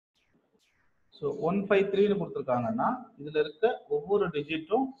So 153 கொடுத்துருக்காங்கன்னா இதில் இருக்க ஒவ்வொரு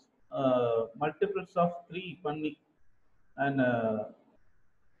டிஜிட்டும் மல்டிபிள்ஸ் ஆஃப் 3 பண்ணி அண்ட்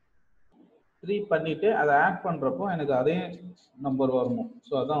 3 பண்ணிட்டு அதை ஆட் பண்ணுறப்போ எனக்கு அதே நம்பர் வரணும்.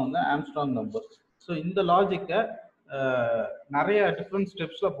 ஸோ அதான் வந்து ஆம்ஸ்ட்ராங் நம்பர். ஸோ இந்த லாஜிக்கை நிறைய டிஃப்ரெண்ட்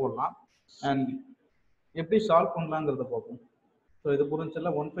ஸ்டெப்ஸில் போடலாம் அண்ட் எப்படி சால்வ் பண்ணலாங்கிறத பார்ப்போம். ஸோ இது புரிஞ்சல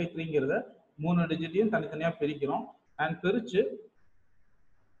 153ங்கிறத 3 டிஜிட்டையும் தனித்தனியாக பிரிக்கிறோம் அண்ட் பிரித்து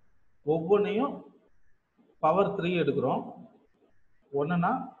ஒவ்வொன்றையும் பவர் 3 எடுக்கிறோம்.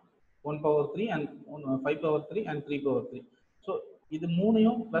 ஒன்றுனா 1 power 3 and 5 power 3 and 3 power 3. So இது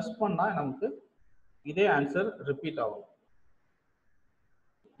மூணையும் ப்ளஸ் பண்ணால் நமக்கு இதே ஆன்சர் ரிப்பீட் ஆகும்.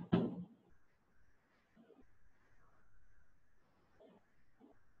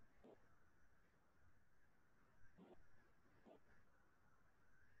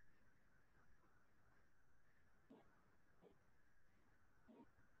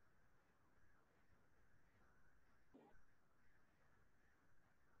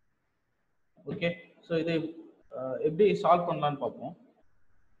 ஓகே, ஸோ இதை எப்படி சால்வ் பண்ணலான்னு பார்ப்போம்.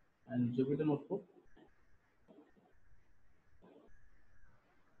 And Jupiter notebook.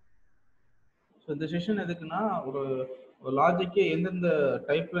 ஸோ இந்த செஷன் எதுக்குன்னா ஒரு லாஜிக்கே எந்தெந்த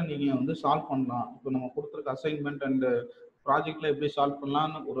டைப்பில் நீங்கள் வந்து சால்வ் பண்ணலாம், இப்போ நம்ம கொடுத்துருக்க அசைன்மெண்ட் அண்ட் ப்ராஜெக்டில் எப்படி சால்வ்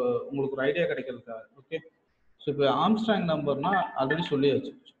பண்ணலான்னு உங்களுக்கு ஒரு ஐடியா கிடைக்கிறதுக்காக. ஓகே, ஸோ இப்போ ஆம்ஸ்ட்ராங் நம்பர்னா ஆல்ரெடி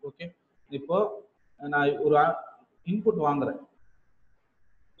சொல்லியாச்சு. ஓகே, இப்போ நான் ஒரு இன்புட் வாங்குறேன்.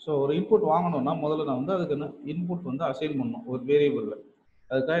 ஸோ ஒரு இன்புட் வாங்கணும்னா முதல்ல நான் வந்து அதுக்கு இன்புட் வந்து அசைன் பண்ணணும் ஒரு வேரியபிளில்.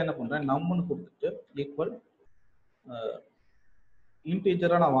 அதுக்காக என்ன பண்ணுறேன், நம்பர்னு கொடுத்துட்டு ஈக்குவல்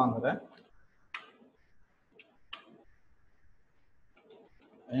இன்டீஜராக நான் வாங்குறேன்.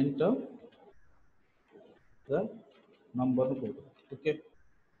 என்டர் த நம்பர்னு கொடுக்குறேன். ஓகே,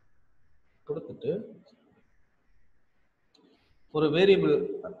 கொடுத்துட்டு ஒரு வேரியபிள்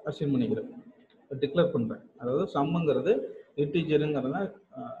அசைன் பண்ணிக்கிறேன், டிக்ளேர் பண்ணுறேன். அதாவது சம்முங்கிறது இன்டீஜருங்கிறத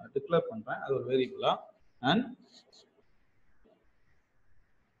டிக்ளேர் பண்ணுறேன், அது ஒரு வேரியபிளா. அண்ட்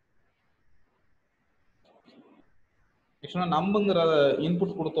ஆக்சுவலாக நம்புங்கிற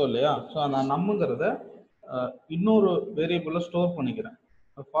இன்புட் கொடுத்தோம் இல்லையா, ஸோ நான் நம்புங்கிறத இன்னொரு வேரியபிளில் ஸ்டோர் பண்ணிக்கிறேன்.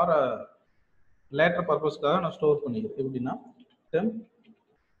 ஃபார் லேட்டர் பர்பஸ்க்காக நான் ஸ்டோர் பண்ணிக்கிறேன். எப்படின்னா டெம்ப்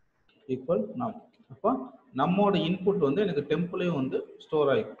ஈக்குவல் நம். அப்போ நம்மோட இன்புட் வந்து எனக்கு டெம்ப்லேயும் வந்து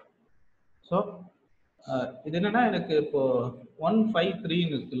ஸ்டோர் ஆகிக்கும். ஸோ இது என்னன்னா எனக்கு இப்போ 153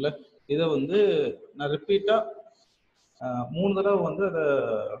 இருக்குல்ல, இதை வந்து நான் ரிப்பீட்டாக 3 தடவை வந்து அதை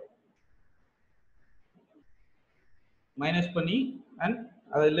மைனஸ் பண்ணி அண்ட்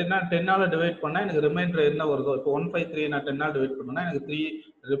அது இல்லைன்னா 10ஆல் டிவைட் பண்ணால் எனக்கு ரிமைண்டர் என்ன வருதோ, இப்போ 153 நான் 10ஆல் டிவைட் பண்ணேன்னா எனக்கு 3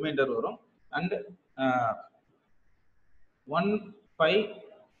 ரிமைண்டர் வரும். அண்ட்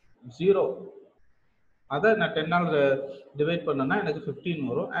 150 அதை நான் 10ஆல் டிவைட் பண்ணேன்னா எனக்கு 15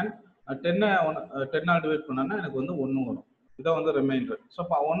 வரும். அண்ட் 10ஆல் டிவைட் பண்ணேன்னா எனக்கு வந்து 1 வரும். இதான் வந்து ரிமைண்டர். ஸோ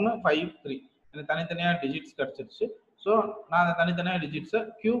இப்போ 1, 5, 3 எனக்கு தனித்தனியாக டிஜிட்ஸ் கிடச்சிருச்சு. ஸோ நான் அந்த தனித்தனியாக டிஜிட்ஸை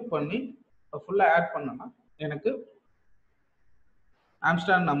கியூப் பண்ணி ஃபுல்லாக ஆட் பண்ணேன்னா எனக்கு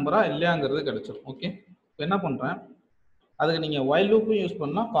ஆம்ஸ்ட்ராங் நம்பரா இல்லையாங்கிறது கிடைச்சிடும். ஓகே, இப்போ என்ன பண்ணுறேன், அதுக்கு நீங்கள் வைல் லூப்பும் யூஸ்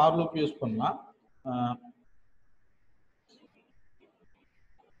பண்ணலாம், ஃபார் லூப் யூஸ் பண்ணலாம்.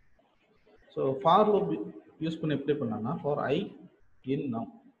 ஸோ ஃபார் லூப் யூஸ் பண்ணி எப்படி பண்ணலாம்னா ஃபார் ஐ இன்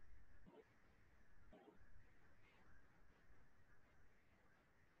நம்.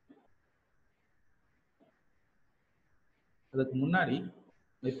 அதுக்கு முன்னாடி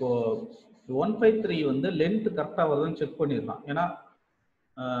இப்போ 153 வந்து லென்த் கரெக்டாக வருதுன்னு செக் பண்ணிடலாம். ஏன்னா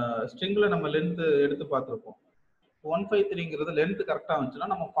ஸ்ட்ரிங்கில் நம்ம லென்த்து எடுத்து பார்த்துருப்போம். 153ங்கிறது லென்த் கரெக்டாக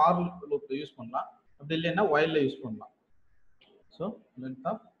வந்துச்சுன்னா நம்ம ஃபார் லூப் யூஸ் பண்ணலாம், அப்படி இல்லைன்னா வைல்ல யூஸ் பண்ணலாம். ஸோ லென்த்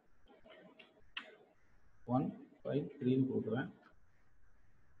ஆஃப் 153 கொடுக்குறேன்.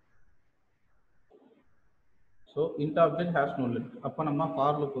 So int object has no length. அப்போ நம்ம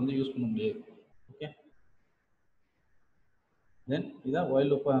ஃபார் லூப் வந்து யூஸ் பண்ண முடியாது. ஓகே, தென் இதை வைல்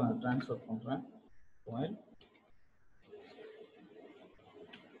லூப்பை நான் ட்ரான்ஸ்ஃபர் பண்ணுறேன். வைல்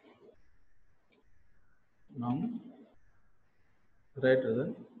நம் greater than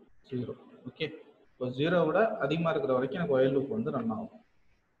 0. ஓகே, இப்போ 0 விட அதிகமாக இருக்கிற வரைக்கும் எனக்கு வைல் லூப் வந்து ரன் ஆகும்.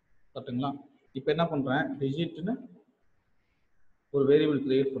 கரெக்டுங்களா? இப்போ என்ன பண்ணுறேன், டிஜிட்னு ஒரு வேரியபிள்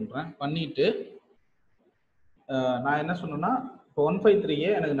கிரியேட் பண்ணுறேன். பண்ணிட்டு நான் என்ன சொன்னேன்னா இப்போ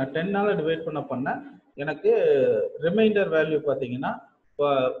 153 எனக்கு நான் 10ஆல் டிவைட் பண்ண எனக்கு ரிமைண்டர் வேல்யூ பார்த்தீங்கன்னா இப்போ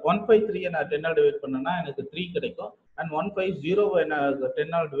 153 நான் 10ஆல் டிவைட் பண்ணேன்னா எனக்கு 3 கிடைக்கும். அண்ட் 150 என்ன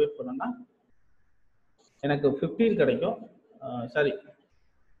 10ஆல் டிவைட் பண்ணேன்னா எனக்கு 15 கிடைக்கும். சாரி,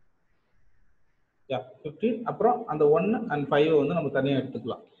 15. அப்புறம் அந்த 1 அண்ட் 5 வந்து நம்ம தனியாக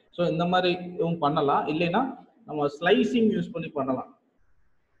எடுத்துக்கலாம். ஸோ இந்த மாதிரி பண்ணலாம், இல்லைன்னா நம்ம ஸ்லைசிங் யூஸ் பண்ணி பண்ணலாம்.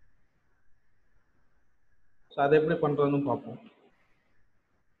 ஸோ அதை எப்படி பண்றதுன்னு பார்ப்போம்.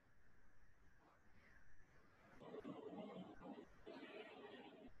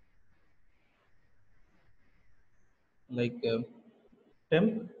 Like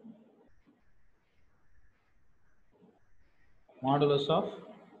temp modulus of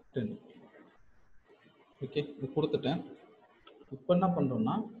 10. Okay, இது கொடுத்துட்டேன். இப்போ என்ன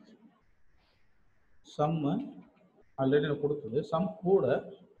பண்றோம்னா சம்மு ஆல்ரெடி நான் கொடுத்தது சம் கூட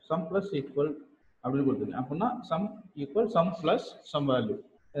சம் பிளஸ் ஈக்குவல் அப்படின்னு கொடுத்துருக்கேன். அப்படின்னா some equal some plus some value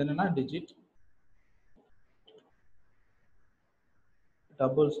என்னன்னா டிஜிட்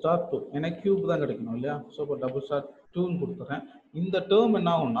டபுள் ஸ்டார் 2. எனக்கு கியூப் தான் கிடைக்கணும் இல்லையா? ஸோ இப்போ டபுள் ஸ்டார் 2ன்னு கொடுத்துறேன். இந்த டேர்ம்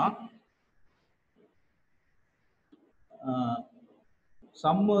என்ன ஆகும்னா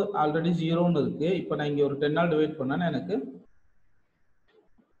சம்மு ஆல்ரெடி 0ன்னு இருக்கு. இப்போ நான் இங்கே ஒரு 10 டிவைட் பண்ணேன்னா எனக்கு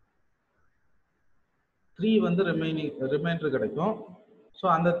 3 வந்து ரிமைண்டர் கிடைக்கும். ஸோ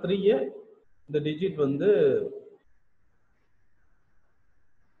அந்த 3 இந்த டிஜிட் வந்து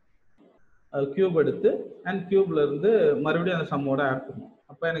கியூப் எடுத்து அண்ட் கியூப்ல இருந்து மறுபடியும் அந்த சம்மோட ஆட் பண்ணும்.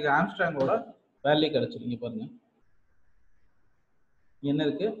 அப்போ எனக்கு ஆம்ஸ்ட்ராங்கோட வேல்யூ கிடைச்சிருங்க. பாருங்க என்ன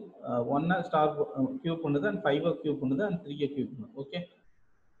இருக்கு, 1 ஸ்டார் கியூப் பண்ணுது அண்ட் 5 கியூப் பண்ணுது அண்ட் 3 கியூப் பண்ணுது. ஓகே,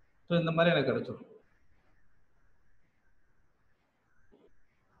 ஸோ இந்த மாதிரி எனக்கு கிடைச்சிடும்.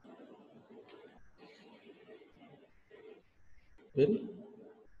 சரி,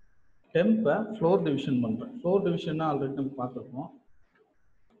 டெம்பை ஃப்ளோர் டிவிஷன் பண்ணுறேன். ஃப்ளோர் டிவிஷன்னா ஆல்ரெடி நம்ம பார்த்துருக்கோம்.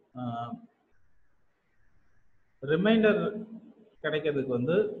 ரிமைண்டர் கிடைக்கிறதுக்கு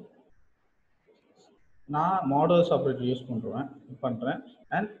வந்து நான் மாடுலஸ் ஆப்ரேட்டர் யூஸ் பண்ணுறேன்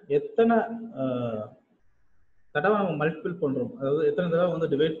அண்ட் எத்தனை தடவை நம்ம மல்டிபிள் பண்ணுறோம், அதாவது எத்தனை தடவை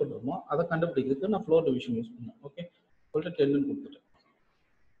வந்து டிவைட் பண்ணுறோமோ அதை கண்டுபிடிக்கிறதுக்கு நான் ஃப்ளோர் டிவிஷன் யூஸ் பண்ணேன். ஓகே, சொல்லிட்டு 10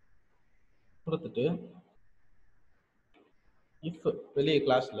 கொடுத்துட்டு இஃப் வெளியே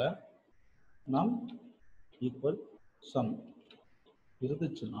கிளாஸில் நம் ஈக்குவல் சம்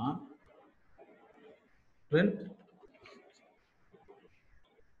இருந்துச்சுன்னா print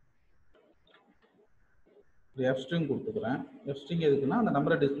எஃப் ஸ்ட்ரிங் கொடுத்துக்கிறேன். எஃப் ஸ்ட்ரிங் எதுக்குன்னா அந்த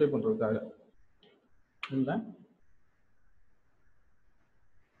நம்பரை டிஸ்பிளே பண்ணுறதுக்காக. இல்லை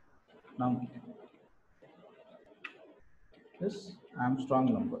நம் இஸ்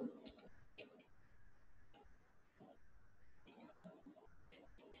ஆம்ஸ்ட்ராங் நம்பர்.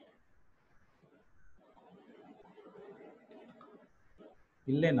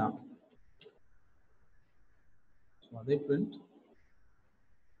 இல்லைனா அதே பிரிண்ட்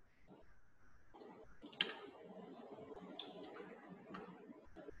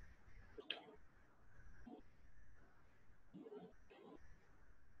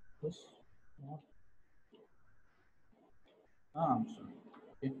ஆம்ஸ்ட்ராங்.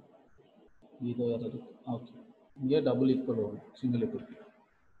 ஓகே, இது வேறு இருக்கு. ஓகே, இங்கே டபுள் ஈக்குவல் வரும், single equal.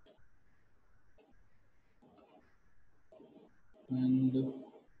 and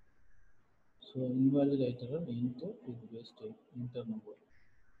so invalid iterer into is based enter number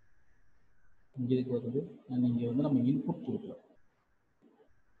இங்கே இதுக்கு வருது. அண்ட் இங்கே வந்து நம்ம இன்புட் கொடுக்கலாம்.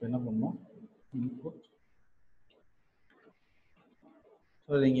 என்ன பண்ணோம், இன்புட்.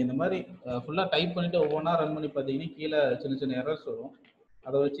 ஸோ நீங்கள் இந்த மாதிரி ஃபுல்லாக டைப் பண்ணிவிட்டு ஒவ்வொன்றா ரன் பண்ணி பார்த்தீங்கன்னா கீழே சின்ன சின்ன எரர்ஸ் வரும்.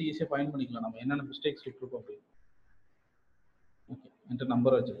 அதை வச்சு ஈஸியாக ஃபைண்ட் பண்ணிக்கலாம் நம்ம என்னென்ன மிஸ்டேக்ஸ் விட்டுருக்கோம் அப்படின்னு. ஓகே, என்கிட்ட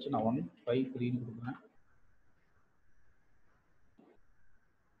நம்பர் வச்சிருச்சு. நான் 1 5 3ன்னு கொடுக்குறேன்.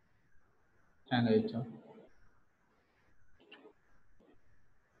 ஹேங் ஆயிடுச்சா?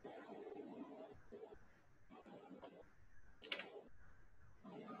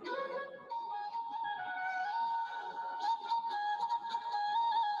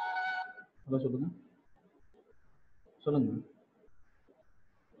 ஹலோ, சொல்லுங்க சொல்லுங்க.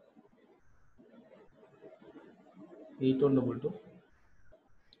 8122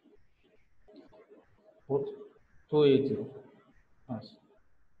 4280. ஆ,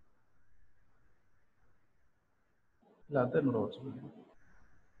 இல்லை அதான் என்னோட வாட்ஸ்அப்.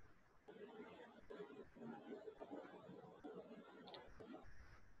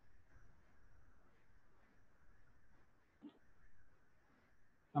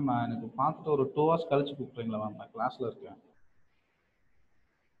 நம்ம எனக்கு பார்த்துட்டு ஒரு 2 hours கழிச்சு கூப்பிட்றீங்களா மேம்? நான் கிளாஸில் இருக்கேன்.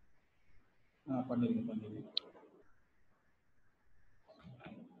 பண்ணிருங்க.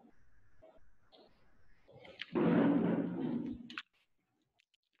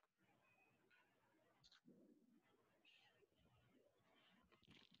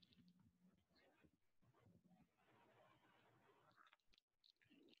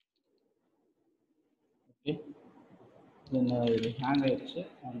 ஓகே, இது ஹேங் ஆயிடுச்சு.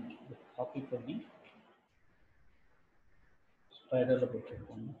 காப்பி பண்ணி ஸ்பைடரில்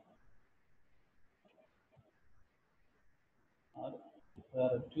போட்டுருக்கோங்க.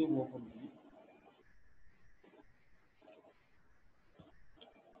 வேறு டியூப் ஓப்பன் பண்ணி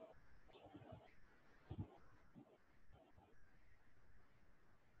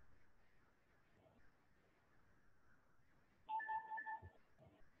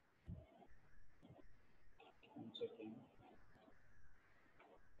checking.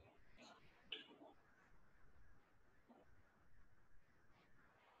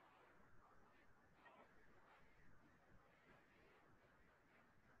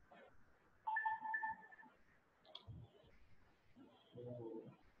 So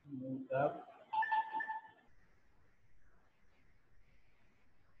new tab.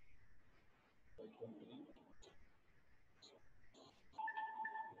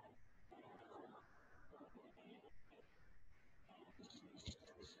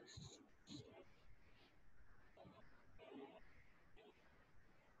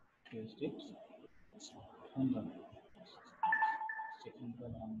 Paste it and run. Checking the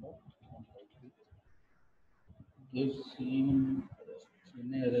number. Give scene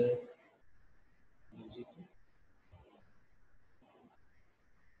error.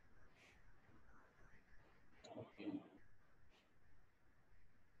 Okay.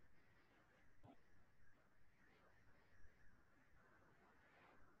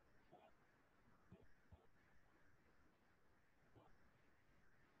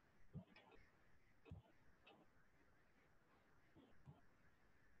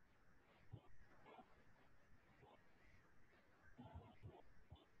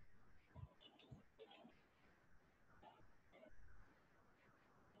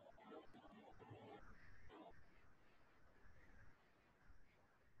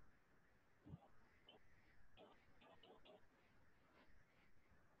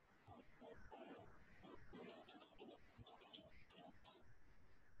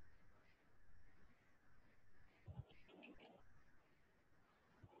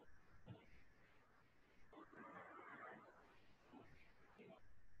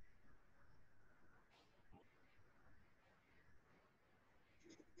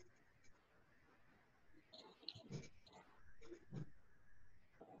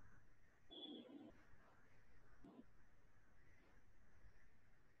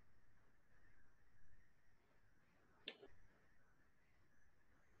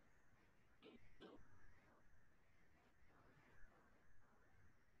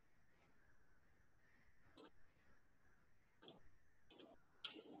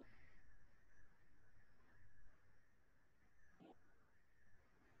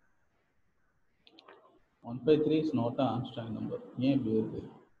 One by three is not an Armstrong number. ஏன் இப்படி இருக்கு?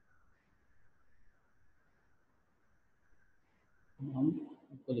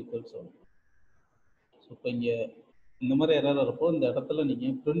 equals ஆகும். ஸோ இப்போ இங்கே இந்த மாதிரி எரர் இருப்போ இந்த இடத்துல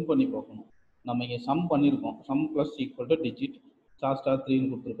நீங்கள் பிரிண்ட் பண்ணி பார்க்கணும். நம்ம இங்கே சம் பண்ணியிருக்கோம். Some plus equal to digit star 3ன்னு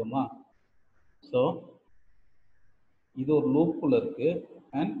கொடுத்துருக்கோமா. So இது ஒரு லூப்புக்குள்ள இருக்கு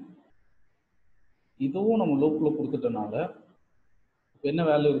அண்ட் இதுவும் நம்ம லூப்புக்குள்ள கொடுத்துட்டனால என்ன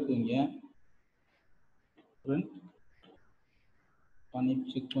வேல்யூ இருக்கு இங்கே பிரிண்ட் பண்ணி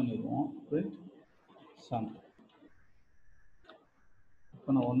செக் பண்ணிடுவோம். Print some. இப்போ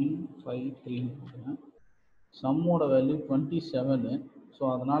நான் 1 5 3ன்னு கொடுக்குறேன். சம்மோட வேல்யூ 27. ஸோ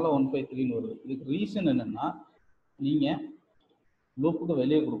அதனால 1 by 3ன்னு வருது. இதுக்கு ரீசன் என்னன்னா நீங்கள் லூப்புக்கு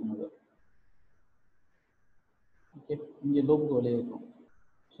வெளியே கொடுக்கணும். ஓகே, இங்கே லூப்புக்கு வெளியே இருக்கும்.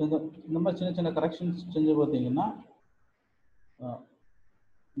 ஸோ இந்த மாதிரி சின்ன சின்ன கரெக்ஷன்ஸ் செஞ்சு பார்த்தீங்கன்னா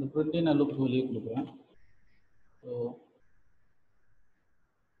இந்த பிரிண்ட்டே நான் லூப்புக்கு வெளியே கொடுக்குறேன். ஸோ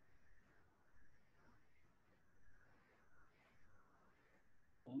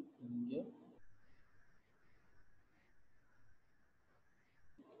இங்கே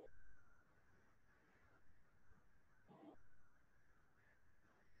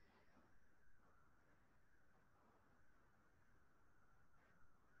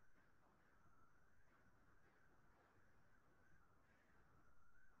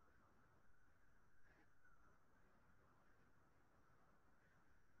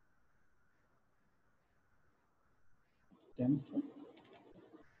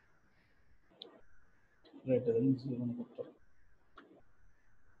greater than 0 கொடுத்துறோம்.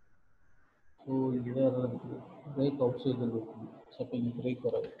 ஸோ இங்கே பிரேக் அவுட் சைடு இருக்கும். ஸோ இப்போ இங்கே பிரேக்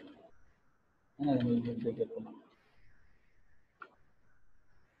வராது. ஆனால் அது இங்கே பிரேக் எடுக்கலாம்.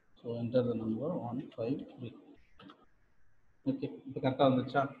 So enter the number 1 5 3. Okay, இப்போ கரெக்டாக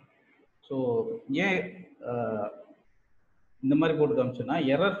வந்துச்சா? ஸோ ஏன் இந்த மாதிரி போட்டு காமிச்சேன்னா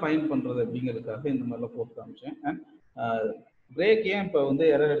எரர் ஃபைண்ட் பண்ணுறது அப்படிங்கிறதுக்காக இந்த மாதிரிலாம் போட்டு காமிச்சேன். அண்ட் பிரேக் ஏன் இப்போ வந்து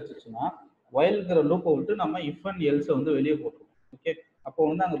எரர் அடிச்சிச்சுன்னா வயல்ங்கிற லூப்பை விட்டு நம்ம இஃப் அண்ட் எல்ஸை வந்து வெளியே போட்டுருக்கோம். ஓகே, அப்போ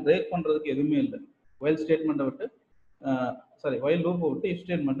வந்து அங்கே பிரேக் பண்ணுறதுக்கு எதுவுமே இல்லை. வயல் ஸ்டேட்மெண்ட்டை விட்டு வயல் லூப்பை விட்டு இஃப்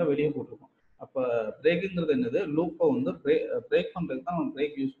ஸ்டேட்மெண்ட்டை வெளியே போட்டிருக்கோம். அப்போ பிரேக்குங்கிறது என்னது? லூப்பை வந்து பிரேக் பண்ணுறதுக்கு தான் நம்ம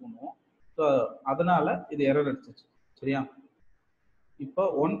பிரேக் யூஸ் பண்ணுவோம். ஸோ அதனால இது எரர் அடிச்சிச்சு. சரியா? இப்போ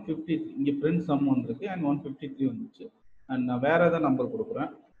 153 இங்கே பிரிண்ட் சம் வந்துருக்கு அண்ட் 153 வந்துச்சு. அண்ட் நான் வேற ஏதாவது நம்பர்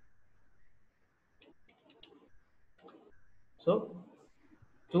கொடுக்குறேன். So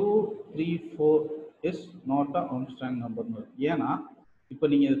 2, 3, 4 is not a Armstrong number. ஏன்னா இப்போ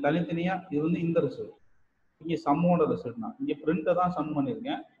நீங்கள் இது தனித்தனியாக இது வந்து இந்த ரிசல்ட், இங்கே சம்மோட ரிசல்ட் தான், இங்கே பிரிண்ட்டை தான் சம்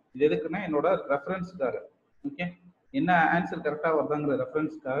பண்ணியிருக்கேன். இது எதுக்குன்னா என்னோட ரெஃபரன்ஸுக்காக. ஓகே, என்ன ஆன்சர் கரெக்டாக வருதாங்கிற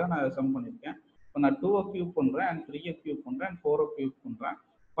ரெஃபரன்ஸுக்காக நான் சம் பண்ணியிருக்கேன். இப்போ நான் 2-ஐ கியூப் பண்ணுறேன் அண்ட் 3-ஐ கியூப் பண்ணுறேன் அண்ட் 4-ஐ கியூப் பண்ணுறேன்.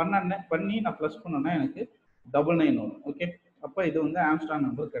 பண்ணி நான் ப்ளஸ் பண்ணேன்னா எனக்கு 99 வரும். ஓகே, அப்போ இது வந்து ஆம்ஸ்ட்ராங்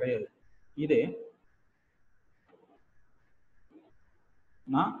நம்பர் கிடையாது. இதே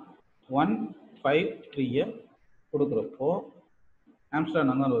நான் 153-ஐ கொடுக்குறப்போ ஆம்ஸ்ட்ராங்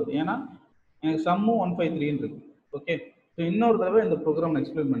நம்பர் வருது. ஏன்னா எனக்கு சம்மும் 153 இருக்கு. ஓகே, ஸோ இன்னொரு தடவை இந்த ப்ரோக்ராம்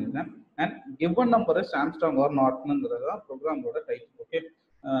எக்ஸ்பிளைன் பண்ணியிருந்தேன். And given number is Armstrong R நாட்னுங்கிறது தான் ப்ரோக்ராமோட டைப். ஓகே,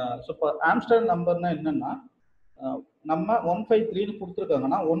 ஸோ இப்போ ஆம்ஸ்ட்ராங் நம்பர்னா என்னன்னா நம்ம 153ன்னு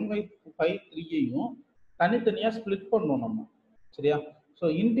கொடுத்துருக்காங்கன்னா 153-ஐயும் தனித்தனியாக ஸ்ப்ளிட் பண்ணணும் நம்ம. சரியா? ஸோ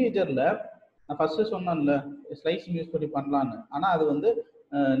இன்டீஜரில் நான் ஃபர்ஸ்ட் சொன்னேன்ல ஸ்லைசிங் யூஸ் பண்ணி பண்ணலான்னு, ஆனால் அது வந்து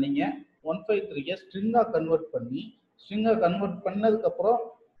நீங்கள் 153-ஐ ஸ்ட்ரிங்காக கன்வெர்ட் பண்ணதுக்கப்புறம்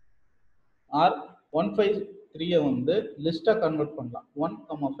ஆர் 153-ஐ வந்து லிஸ்ட்டாக கன்வெர்ட் பண்ணலாம்.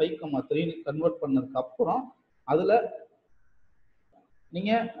 1,5,3 கன்வெர்ட் பண்ணதுக்கப்புறம் அதில்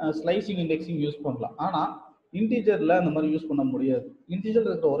நீங்கள் ஸ்லைசிங் இண்டெக்ஸிங் யூஸ் பண்ணலாம். ஆனால் இன்டீஜரில் அந்த மாதிரி யூஸ் பண்ண முடியாது. இன்டீஜரில்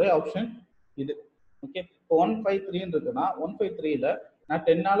இருக்கிற ஒரே ஆப்ஷன் இது. ஓகே, இப்போ 153 இருக்குன்னா 153-ல நான்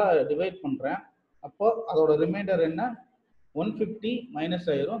 10ஆல் டிவைட் பண்ணுறேன். அப்போ அதோட ரிமைண்டர் என்ன? 150 மைனஸ்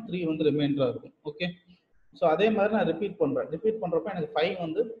ஆயிரும், 3 வந்து ரிமைண்டராக இருக்கும். ஓகே, ஸோ அதே மாதிரி நான் ரிப்பீட் பண்ணுறப்ப எனக்கு 5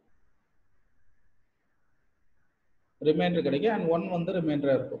 வந்து ரிமைண்டர் கிடைக்கும் அண்ட் 1 வந்து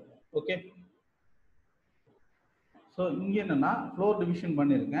ரிமைண்டராக இருக்கும். ஓகே, ஸோ இங்கே என்னன்னா ஃப்ளோர் டிவிஷன்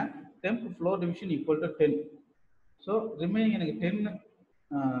பண்ணியிருக்கேன். Temp floor division equal to 10. So remaining எனக்கு 10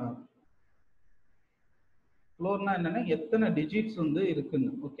 ஃப்ளோர்னா என்னன்னா எத்தனை டிஜிட்ஸ் வந்து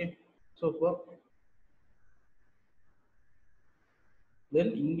இருக்குன்னு. ஓகே, ஸோ இப்போ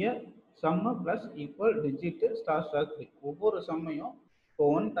தென் இங்கே சம்மு ப்ளஸ் ஈக்குவல் டிஜிட் ஸ்டார் 3. ஒவ்வொரு சம்மையும் இப்போ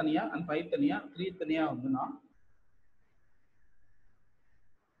 1 தனியாக அண்ட் 5 தனியாக 3 தனியாக வந்து நான்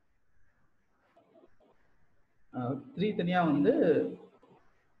 3 தனியாக வந்து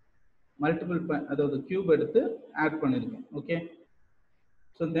மல்டிபிள் அதாவது கியூப் எடுத்து ஆட் பண்ணியிருக்கேன். ஓகே,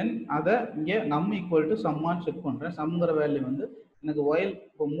 ஸோ தென் அதை இங்கே நம் ஈக்குவல் டு சம்மான்னு செக் பண்ணுறேன். சம்ங்கிற வேல்யூ வந்து எனக்கு ஒயில்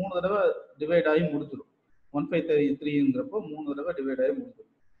இப்போ 3 தடவை டிவைட் ஆகி முடிஞ்சிடும். 153ங்கிறப்போ 3 தடவை டிவைட் ஆகி முடிஞ்சிடும்.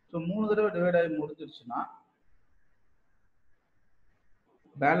 ஸோ 3 தடவை டிவைட் ஆகி முடிஞ்சிருச்சுன்னா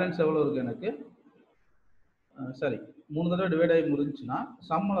பேலன்ஸ் எவ்வளோ இருக்குது எனக்கு? சரி, 3 தடவை டிவைட் ஆகி முடிஞ்சுன்னா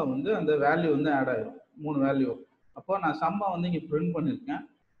சம்மில் வந்து அந்த வேல்யூ வந்து ஆட் ஆகிடும், 3 வேல்யூ. அப்போ நான் சம்மை வந்து இங்கே பிரிண்ட் பண்ணியிருக்கேன்.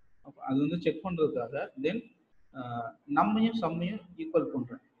 அப்போ அது வந்து செக் பண்ணுறதுக்காக தென் நம்மையும் சம்மையும் ஈக்குவல்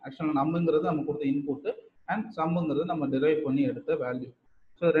பண்ணுறேன். ஆக்சுவலாக நம்மங்கிறது நம்ம கொடுத்த இன்புட்டு அண்ட் சம்முங்கிறது நம்ம டிரைவ் பண்ணி எடுத்த வேல்யூ.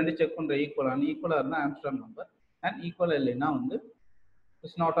 ஸோ ரெண்டு செக் பண்ணுற ஈக்குவலாக இருந்தால் ஆம்ஸ்ட்ராங் நம்பர் அண்ட் ஈக்குவலாக இல்லைன்னா வந்து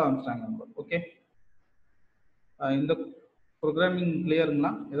it's not Armstrong number. Okay, இந்த ப்ரோக்ராமிங்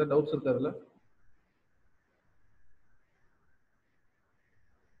கிளியருங்களா? ஏதாவது டவுட்ஸ் இருக்கு அதில்?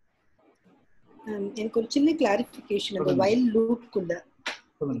 எனக்கு ஒரு சின்ன கிளாரிஃபிகேஷன். அந்த வைல் லூப்க்குள்ள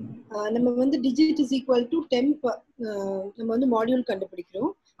நம்ம வந்து digit is equal to temp நம்ம வந்து மாடியூல்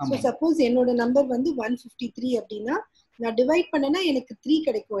கண்டுபிடிக்கிறோம். ஸோ சப்போஸ் என்னோட நம்பர் வந்து 153 அப்படின்னா நான் டிவைட் பண்ணனா எனக்கு 3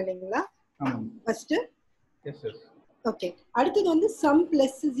 கிடைக்கும் இல்லைங்களா? ஃபர்ஸ்ட் ஓகே, அடுத்தது வந்து some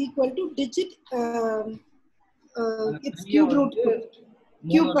plus is equal to digit it's cube root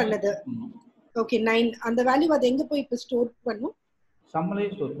cube பண்ணது. ஓகே, 9 அந்த வேல்யூ அது எங்க போய் இப்ப ஸ்டோர் பண்ணும்? சம்லயே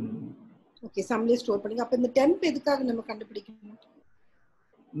ஸ்டோர் பண்ணுங்க. ஓகே, சம்லயே ஸ்டோர் பண்ணுங்க. அப்ப இந்த டெம்ப் எதுக்காக நம்ம கண்டுபிடிக்கணும்?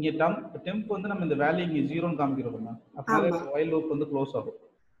 இங்க டெம்ப் வந்து நம்ம இந்த வேல்யூ இங்க 0 ன்னு காமிக்கிறோம். அப்ப வைல் லூப் வந்து க்ளோஸ் ஆகும்.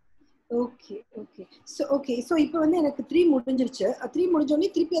 ஓகே ஓகே சோ இப்போ வந்து எனக்கு 3 முடிஞ்சிருச்சு. 3 முடிஞ்ச உடனே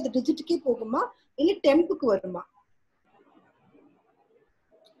திருப்பி அது டிஜிட்டுக்கே போகுமா இல்ல டெம்ப்க்கு வருமா?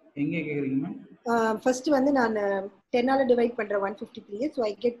 எங்க கேக்குறீங்க? ஃபர்ஸ்ட் வந்து நான் 10 ஆல டிவைட் பண்றேன் 153, so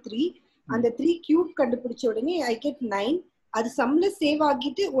I get 3. அந்த 3 கியூப் கண்டுபிடிச்ச உடனே I get 9. அது சம்ல சேவ்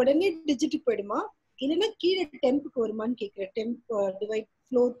ஆகிட்டு உடனே டிஜிட்டுக்கு போய்டுமா இல்லனா கீழ டெம்ப்க்கு வருமான்னு கேக்குறேன். டெம்ப் டிவைட்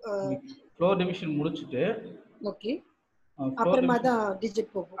ஃப்ளோர் டிவிஷன் முடிச்சிட்டு ஓகே அப்புறமா தான்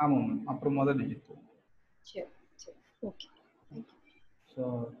டிஜிட் போகும். ஆமா, அப்புறமா தான் டிஜிட் போகும். சரி சரி ஓகே. சோ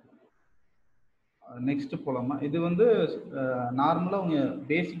நெக்ஸ்ட் போலாமா? இது வந்து நார்மலா உங்க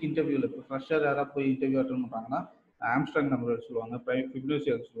பேசிக் இன்டர்வியூல இப்போ ஃப்ரெஷர் யாராவது போய் இன்டர்வியூ அட்டெண்ட் பண்றாங்கன்னா ஆம்ஸ்ட்ராங் நம்பர் எடுத்து சொல்லுவாங்க,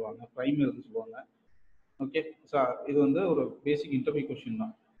 ஃபிபனாச்சி எடுத்து சொல்லுவாங்க, பிரைம் எடுத்து சொல்லுவாங்க. ஓகே, ஸோ இது வந்து ஒரு பேசிக் இன்டர்வியூ கொஸ்டின்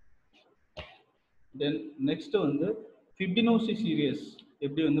தான். தென் நெக்ஸ்ட் வந்து ஃபிபனாச்சி சீரியஸ்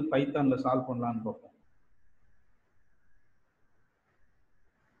எப்படி வந்து பைத்தான்ல சால்வ் பண்ணலாம்னு பார்ப்போம்.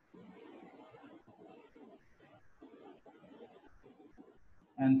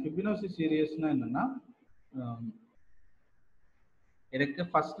 அண்ட் ஃபிபனாச்சி சீரியஸ்னா என்னன்னா எனக்கு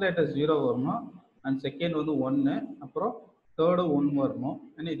ஃபர்ஸ்ட் லெட்டர் 0 வரணும் அண்ட் செகண்ட் வந்து 1 அப்புறம் தேர்டு 1 வரணும்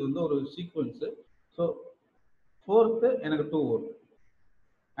அண்ட் இது வந்து ஒரு சீக்வன்ஸு. ஸோ ஃபோர்த்து எனக்கு 2 வரும்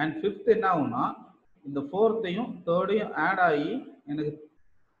அண்ட் ஃபிஃப்த் என்ன ஆகும்னா இந்த ஃபோர்த்தையும் தேர்டையும் ஆட் ஆகி எனக்கு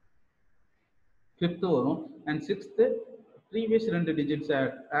ஃபிஃப்த்து வரும் and sixth previous 2 digits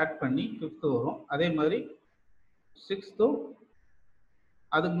add பண்ணி ஃபிஃப்த்து வரும். அதே மாதிரி சிக்ஸ்த்தும்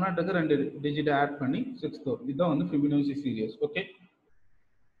அதுக்கு முன்னாடி இருக்க 2 டிஜிட் ஆட் பண்ணி சிக்ஸ்த் வரும். இதுதான் வந்து ஃபிபனாச்சி சீரியஸ். ஓகே,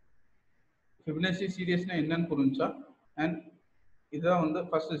 ஃபிபனாச்சி சீரியஸ்னா என்னன்னு புரிஞ்சா அண்ட் இதுதான் வந்து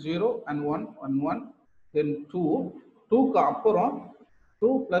ஃபர்ஸ்ட் 0 அண்ட் 1 1 1 தென் 2 2க்கு அப்புறம்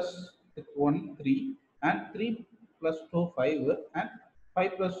 2 + 1 3 அண்ட் 3 + 2 5 அண்ட்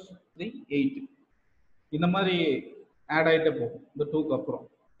 5 + 3 8 இந்த மாதிரி ஆட் ஆகிட்டே போகும் இந்த 2க்கு அப்புறம்.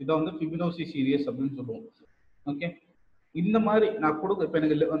 இதான் வந்து ஃபிபனாச்சி சீரியஸ் அப்படின்னு சொல்லுவோம். ஓகே, இந்த மாதிரி நான் கொடுக்க இப்போ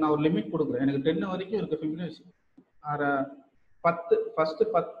எனக்கு நான் ஒரு லிமிட் கொடுக்குறேன். எனக்கு 10 வரைக்கும் இருக்க ஃபிபனாச்சி 10 ஃபர்ஸ்ட்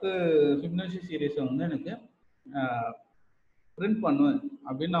 10 ஃபிபனாச்சி சீரியஸை வந்து எனக்கு பிரிண்ட் பண்ணுவேன்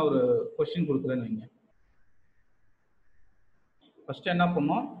அப்படின்னு நான் ஒரு கொஸ்டின் கொடுக்குறேன்னு வைங்க. ஃபர்ஸ்ட் என்ன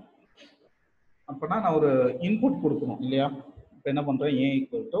பண்ணும் அப்போனா நான் ஒரு இன்புட் கொடுக்கணும் இல்லையா? இப்போ என்ன பண்ணுறேன், ஏ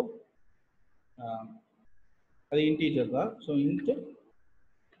ஈக்குவல் டு அது இன்டீஜர் தான். ஸோ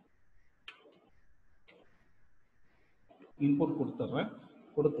இன்புட் கொடுத்துட்றேன்.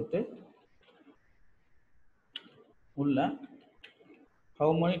 கொடுத்துட்டு உள்ள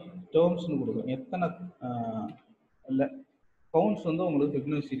ஹவு மணி டேர்ம்ஸ்னு கொடுக்குறேன். எத்தனை இல்லை கவுண்ட்ஸ் வந்து உங்களுக்கு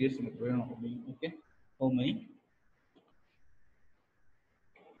ஃபிபனாச்சி சீரியஸ் எனக்கு வேணும் அப்படின்னு. ஓகே, ஹவு மணி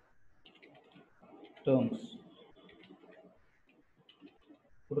டேர்ம்ஸ்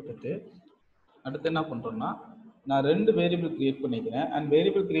கொடுத்துட்டு அடுத்து என்ன பண்ணுறோன்னா நான் 2 வேரியபிள் கிரியேட் பண்ணிக்கிறேன். அண்ட்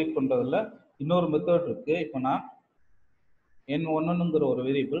வேரியபிள் கிரியேட் பண்ணுறதுல இன்னொரு மெத்தட் இருக்குது. இப்போ நான் n1ங்கிற ஒரு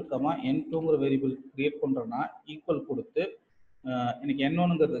வேரியபிள் n2ங்கிற வேரியபிள் கிரியேட் பண்ணுறேன்னா ஈக்குவல் கொடுத்து எனக்கு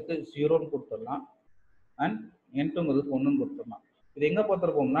n1ங்கிறதுக்கு 0ன்னு கொடுத்துடலாம் அண்ட் n2ங்கிறதுக்கு 1ன்னு கொடுத்துடலாம். இது எங்கே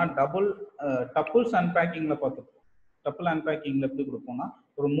பார்த்துருப்போம்னா டப்புள்ஸ் அன்பேக்கிங்கில் பார்த்துருப்போம். டப்புள் அன்பேக்கிங்கில் எப்படி கொடுப்போம்னா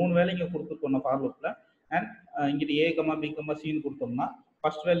ஒரு 3 வேலைங்க கொடுத்துருக்கோம் ஃபார் லூப்பில். அண்ட் இங்கிட்ட a, b, cன்னு கொடுத்தோம்னா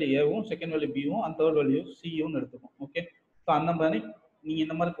ஃபர்ஸ்ட் வேல்யூ ஏவும் செகண்ட் வேல்யூ பியும் அண்ட் தேர்ட் வேல்யூ சியும் எடுத்துக்கும். ஓகே, ஸோ அந்த மாதிரி நீங்கள்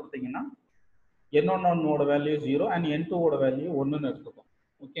இந்த மாதிரி கொடுத்தீங்கன்னா n1 value 0 and n2 value 1ன்னு எடுத்துக்கும்.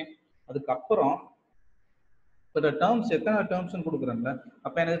 ஓகே, அதுக்கப்புறம் இப்போ டேர்ம்ஸ் எத்தனை டேர்ம்ஸ்ன்னு கொடுக்குறேன்ல,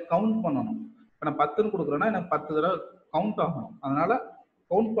 அப்போ எனக்கு கவுண்ட் பண்ணணும். இப்போ நான் 10ன்னு கொடுக்குறேன்னா எனக்கு 10 தடவை கவுண்ட் ஆகணும். அதனால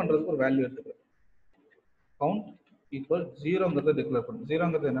கவுண்ட் பண்ணுறதுக்கு ஒரு வேல்யூ எடுத்துக்கிறேன். கவுண்ட் ஈக்குவல் 0ங்கிறத டிக்ளேர் பண்ணும்.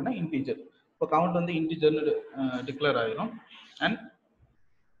 0ங்கிறது என்னன்னா இன்டீஜர். இப்போ கவுண்ட் வந்து இன்டீஜர்னு டிக்ளேர் ஆகிடும். அண்ட்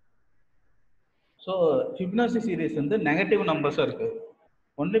ஸோ ஃபிபனாச்சி சீரியஸ் வந்து நெகட்டிவ் நம்பர்ஸாக இருக்குது,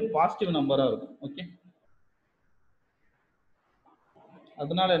 ஒன்லி பாசிட்டிவ் நம்பராக இருக்கும். ஓகே,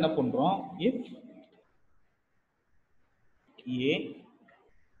 அதனால என்ன பண்ணுறோம், இஃப் a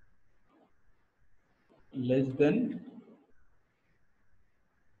less than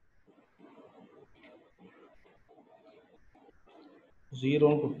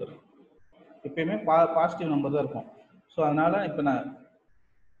 0ன்னு கொடுத்துறேன். எப்பயுமே பாசிட்டிவ் நம்பர் தான் இருக்கும். ஸோ அதனால இப்போ நான்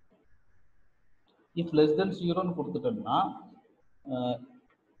இஃப் லெஸ் தென் 0ன்னு கொடுத்துட்டோம்னா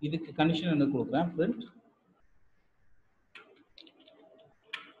இதுக்கு கண்டிஷன் என்ன கொடுக்குறேன், பிரிண்ட்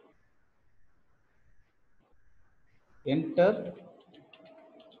என்டர்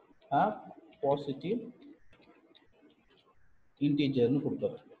a பாசிட்டிவ் இன்டீஜர்னு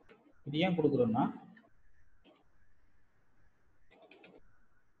கொடுத்துறேன். இது ஏன் கொடுக்குறோன்னா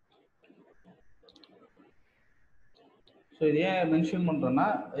ஸோ இது ஏன் மென்ஷன் பண்ணுறோன்னா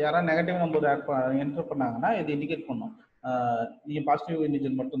யாராவது நெகட்டிவ் நம்பர் என்டர் பண்ணாங்கன்னா இது இண்டிகேட் பண்ணும் நீங்கள் பாசிட்டிவ்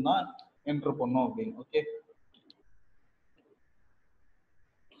இன்டிஜர் மட்டும்தான் என்டர் பண்ணும் அப்படின்னு. ஓகே,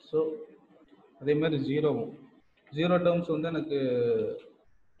 ஸோ அதே மாதிரி 0 டேர்ம்ஸ் வந்து எனக்கு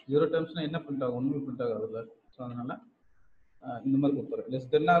 0 டேர்ம்ஸ்னால் என்ன பிரிண்ட் ஆகும், ஒன்றுமே பிரிண்ட் ஆகாதுல்ல. ஸோ அதனால் இந்த மாதிரி கொடுத்துறேன்.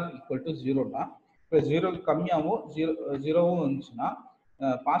 Less than R equal to 0னா இப்போ 0க்கு கம்மியாகவும் 0வும் இருந்துச்சுன்னா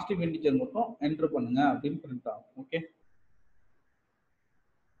பாசிட்டிவ் இன்டிஜர் மட்டும் என்டர் பண்ணுங்க அப்படின்னு பிரிண்ட் ஆகும். ஓகே,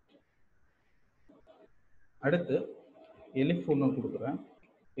 அடுத்து எலிஃப் ஒன்று கொடுக்குறேன்.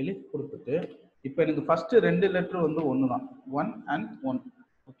 எலிஃப் கொடுத்துட்டு இப்போ எனக்கு ஃபர்ஸ்ட் 2 லெட்டர் வந்து 1 தான், 1 and 1.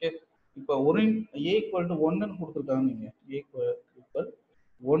 ஓகே, இப்போ a ஈக்குவல் டு 1ன்னு கொடுத்துருக்காங்க. நீங்கள் a ஈக்குவல்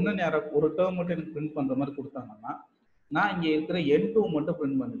 1ன்னு யாரை ஒரு டேர்ம் மட்டும் எனக்கு பிரிண்ட் பண்ணுற மாதிரி கொடுத்தாங்கன்னா நான் இங்கே இருக்கிற n2 மட்டும்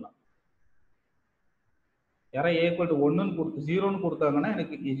பிரிண்ட் பண்ணிடலாம். யாரா a ஈக்குவல் டு 1ன்னு கொடுத்து 0ன்னு கொடுத்தாங்கன்னா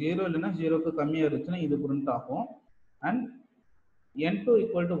எனக்கு 0 இல்லைன்னா 0க்கு கம்மியாக இருந்துச்சுன்னா இது பிரிண்ட் ஆகும். And n2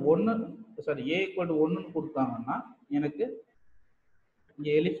 equal to 1 sorry a equal to 1ன்னு கொடுத்தாங்கன்னா எனக்கு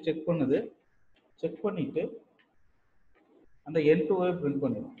இங்கே எலிஃப் செக் பண்ணுது. செக் பண்ணிட்டு அந்த n2வை பிரிண்ட்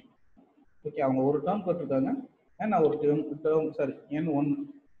பண்ணிடும். ஓகே, அவங்க ஒரு டேர்ம் போட்டிருக்காங்க, and our term sorry n1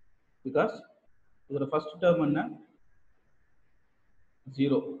 because இதோட ஃபர்ஸ்ட் டேர்ம் என்ன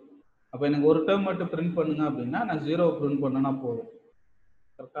 0. அப்போ எனக்கு ஒரு டேர்ம் மட்டும் பிரிண்ட் பண்ணுங்க அப்படின்னா நான் 0 பிரிண்ட் பண்ணனா போதும்.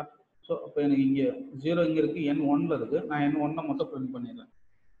 கரெக்டா? ஸோ அப்போ எனக்கு இங்கே 0 இங்கே இருக்கு, n1ல இருக்கு, நான் n1 மட்டும் பிரிண்ட் பண்ணிடுறேன்.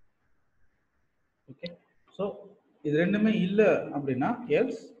 ஓகே, ஸோ இது ரெண்டுமே இல்லை அப்படின்னா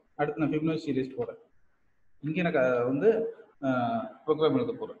எல்ஸ் அடுத்து நான் ஃபிபனாச்சி சீரிஸ் போகிறேன். இங்கே எனக்கு வந்து ப்ரோக்ராம்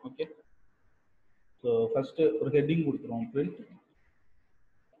எழுத போகிறேன். ஓகே, ஸோ ஃபர்ஸ்ட் ஒரு ஹெட்டிங் கொடுத்துருவோம், print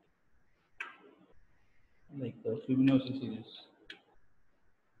like Fibonacci series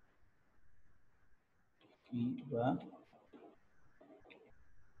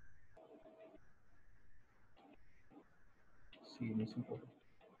series போட்டு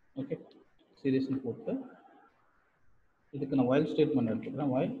ஓகே சீரிஸ் போட்டு இதுக்கு நான் while ஸ்டேட்மெண்ட்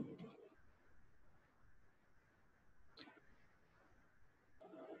எடுத்துக்கிறேன். while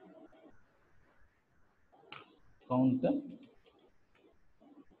count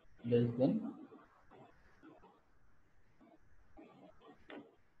less than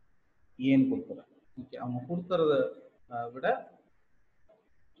ஏன்னு கொடுக்குறேன். ஓகே, அவங்க கொடுக்கறத விட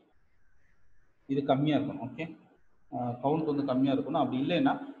இது கம்மியா இருக்கணும். ஓகே, கவுண்ட் வந்து கம்மியா இருக்கணும். அப்படி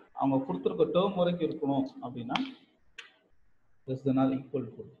இல்லைன்னா அவங்க கொடுத்துருக்க டேர்ம் வரைக்கும் இருக்கணும் அப்படின்னா less than or equal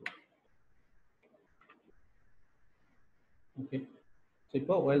to கொடுக்கணும். ஓகே, ஸோ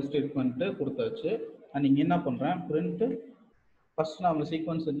இப்போ while ஸ்டேட்மெண்ட் கொடுத்தாச்சு. நீங்க என்ன பண்றேன், பிரிண்ட் ஃபர்ஸ்ட் நம்ம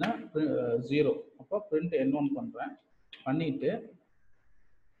சீக்வன்ஸ் என்ன 0, அப்போ பிரிண்ட் n1 பண்றேன். பண்ணிட்டு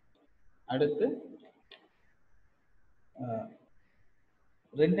அடுத்து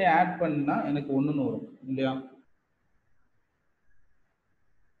ரெண்டே ஆட் பண்ணா எனக்கு 1ன்னு வரும் இல்லையா?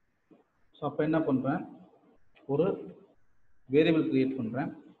 ஸோ அப்போ என்ன பண்றேன், ஒரு வேரியபிள் கிரியேட்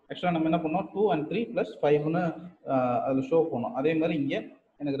பண்றேன். ஆக்சுவலாக நம்ம என்ன பண்ணோம், 2 and 3 + 5ன்னு அதில் ஷோ பண்ணோம். அதே மாதிரி இங்கே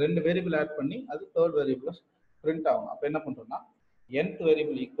எனக்கு ரெண்டு வேரியபிள் ஆட் பண்ணி அது தேர்ட் வேரியபிள் பிரிண்ட் ஆகணும். அப்போ என்ன பண்றோம்னா nth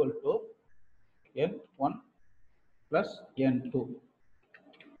variable equal to n1 + n2.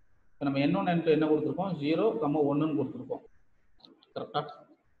 இப்போ நம்ம n1 n2 என்ன கொடுத்துருக்கோம், 0, 1ன்னு கொடுத்துருக்கோம். கரெக்டா?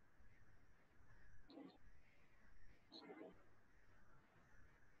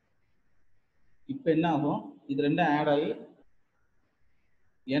 இப்போ என்ன ஆகும், இது ரெண்டும் ஆட் ஆகி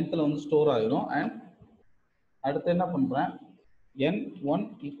nthல வந்து ஸ்டோர் ஆயிரும். அண்ட் அடுத்து என்ன பண்றேன், n1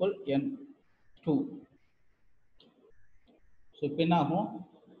 = n2. ஸோ இப்போ என்ன ஆகும்,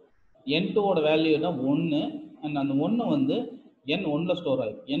 n2ஓட வேல்யூ என்ன 1, அண்ட் அந்த 1 வந்து n1ல ஸ்டோர்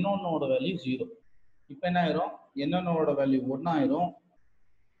ஆயிரும். n1ஓட வேல்யூ 0. இப்போ என்ன ஆயிரும், n1ஓட வேல்யூ 1 ஆயிரும்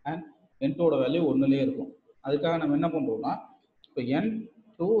அண்ட் n2ஓட வேல்யூ 1லேயே இருக்கும். அதுக்காக நம்ம என்ன பண்றோம்னா இப்போ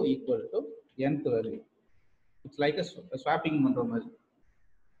n2 = nth value. It's like swapping பண்ற மாதிரி.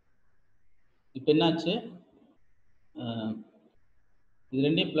 இப்போ என்னாச்சு, இது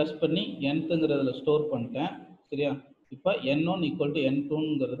ரெண்டையும் ப்ளஸ் பண்ணி nthங்கிறதுல ஸ்டோர் பண்ணிட்டேன். சரியா? இப்போ n1 =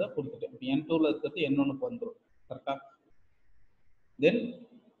 n2ங்கிறத கொடுத்துட்டேன். இப்போ n2ல இருக்கிறது n1க்கு வந்துடும். கரெக்டா? தென்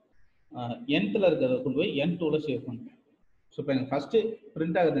nthல இருக்கிறத கொண்டு போய் n2ல சேவ் பண்ணிட்டேன். ஸோ இப்போ எனக்கு ஃபர்ஸ்ட்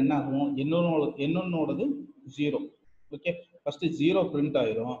பிரிண்ட் ஆகுது என்ன ஆகும், n1ஓடது 0. ஓகே, ஃபர்ஸ்ட் 0 பிரிண்ட்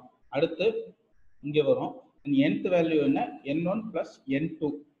ஆயிரும். அடுத்து இங்கே வரும் nth வேல்யூ என்ன, n1 + n2.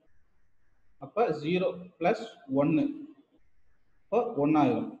 அப்போ 0 + 1 இப்போ 1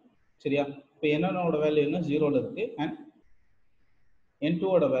 ஆயிரும். சரியா? இப்போ n1ஓட வேல்யூ என்ன, 0ல இருக்கு அண்ட்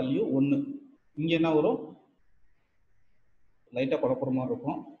n2ஓட வேல்யூ 1. இங்கே என்ன வரும், லைட்டாக குழப்பமா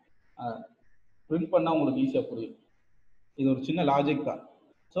இருக்கும். பிரிண்ட் பண்ணால் உங்களுக்கு ஈஸியாக புரியும். இது ஒரு சின்ன லாஜிக் தான்.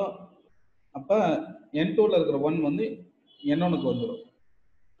 ஸோ அப்போ n2ல இருக்கிற 1 வந்து n1க்கு வந்துடும்.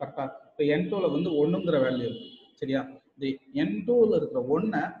 கரெக்டா? இப்போ n2ல வந்து 1ங்கிற வேல்யூ இருக்கு. சரியா? இந்த n2ல இருக்கிற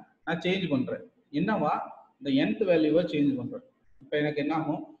 1-ஐ நான் சேஞ்ச் பண்றேன். என்னவா, இந்த nth வேல்யூவை சேஞ்ச் பண்றேன். இப்போ எனக்கு என்ன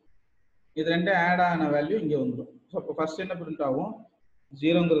ஆகும், இது ரெண்டும் ஆட் ஆன வேல்யூ இங்கே வந்துடும். ஸோ இப்போ ஃபர்ஸ்ட் என்ன பிரிண்ட் ஆகும்,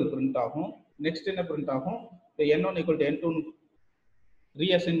 0ங்கிறது பிரிண்ட் ஆகும். நெக்ஸ்ட் என்ன பிரிண்ட் ஆகும், இப்போ n1 = n2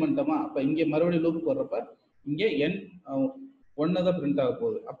 ரீஅசைன் பண்ணிட்டோமா. அப்போ இங்கே மறுபடியும் லூப் வர்றப்ப இங்கே n1 தான் பிரிண்ட் ஆக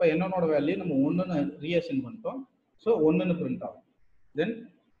போகுது. அப்போ n1ஓட வேல்யூ நம்ம 1ன்னு ரீஅசைன் பண்ணிட்டோம். ஸோ 1ன்னு பிரிண்ட் ஆகும். தென்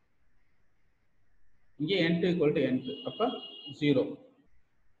இங்கே n2 = n2. அப்போ 0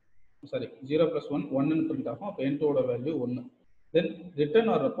 + 1 1ன்னு பிரிண்ட் ஆகும். அப்போ n2ஓட வேல்யூ 1. தென்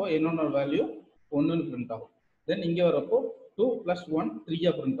ரிட்டர்ன் வர்றப்போ n1ஓட வேல்யூ 1ன்னு பிரிண்ட் ஆகும். தென் இங்கே வர்றப்போ 2 + 1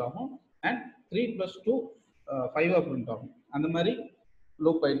 3 பிரிண்ட் ஆகும் அண்ட் 3 + 2 5 பிரிண்ட் ஆகும். அந்த மாதிரி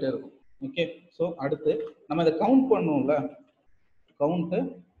லூப் ஆகிட்டே இருக்கும். ஓகே, ஸோ அடுத்து நம்ம இதை கவுண்ட் பண்ணுவோம்ல, கவுண்ட்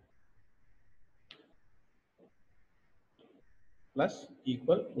 +=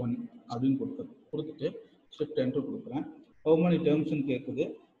 1 அப்படின்னு கொடுத்துட்டு shift enter கொடுக்குறேன். how many terms கேட்குது,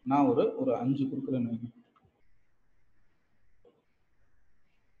 நான் ஒரு 5 கொடுக்குறேன்.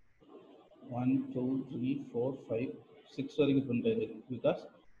 1 2 3 4 5 6 வரைக்கும் பிரிண்ட் ஆயிருக்கு. பிகாஸ்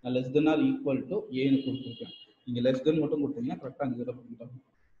நான் less than R equal to ஏன்னு கொடுத்துருக்கேன். நீங்கள் லெஸ் தென் மட்டும் கொடுத்தீங்கன்னா கரெக்டாக 0 பிரிண்ட் ஆகும்.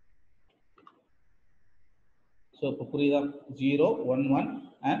 ஸோ இப்போ புரியுதா? 0 1 1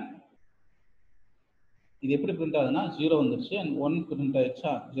 அண்ட் இது எப்படி பிரிண்ட் ஆகுதுன்னா 0 வந்துருச்சு அண்ட் 1 பிரிண்ட்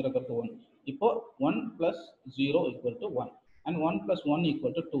ஆயிடுச்சா, 0 = 1. இப்போ 1 + 0 = 1 அண்ட் 1 + 1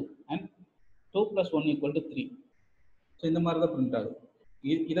 = 2 அண்ட் 2 + 1 = 3. ஸோ இந்த மாதிரி தான் பிரிண்ட் ஆகுது.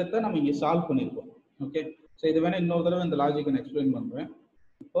 இதைத்தான் நம்ம இங்கே சால்வ் பண்ணியிருக்கோம். ஓகே, ஸோ இது வேணால் இன்னொரு தடவை இந்த லாஜிக்கை நான் எக்ஸ்பிளைன் பண்ணுறேன்.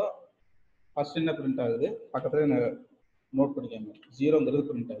 இப்போ ஃபர்ஸ்ட் என்ன பிரிண்ட் ஆகுது பக்கத்தில் நான் நோட் பண்ணிக்காங்க, 0ங்கிறது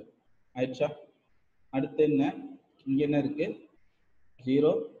பிரிண்ட் ஆகுது. ஆயிடுச்சா? அடுத்து என்ன, இங்கே என்ன இருக்கு,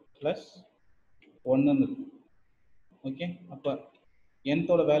 0 + 1 இருக்கு. ஓகே, அப்போ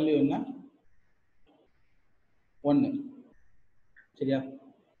nத்தோட வேல்யூ என்ன, 1. சரியா?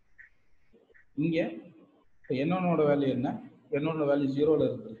 இங்கே இப்போ n1ஓட வேல்யூ என்ன, n1ஓட வேல்யூ 0ல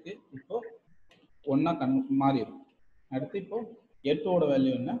இருக்கு, இப்போ 1ஆ மாறிடும். அடுத்து இப்போ n2ஓட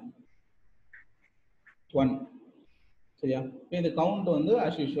வேல்யூ என்ன, 1. சரியா? இப்போ இந்த கவுண்ட் வந்து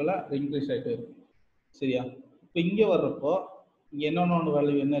ஆஸ் யூஸ்வலாக இன்க்ரீஸ் ஆகிட்டே இருக்கும். சரியா? இப்போ இங்கே வர்றப்போ இங்கே n1ஓட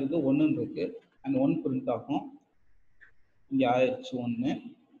வேல்யூ என்ன இருக்குது, 1 இருக்கு அண்ட் 1 பிரிண்ட் ஆகும். இங்கே ஆயிடுச்சு 1.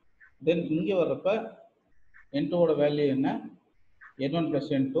 தென் இங்கே வர்றப்ப n2ஓட வேல்யூ என்ன, n1 +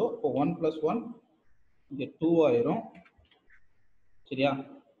 n2. இப்போ 1 + 1 இங்கே 2 ஆயிரும். சரியா?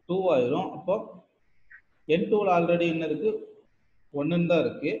 2 ஆயிரும். அப்போ n2ல ஆல்ரெடி என்ன இருக்கு, 1 தான்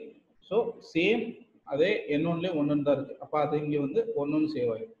இருக்கு. ஸோ சேம் அதே n1லேயே 1 தான் இருக்கு. அப்போ அது இங்கே வந்து 1 சேவ்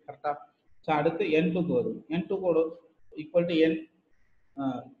ஆயிடும். கரெக்டா? ஸோ அடுத்து n2க்கு வரும். n2க்கோட ஈக்குவல் டு n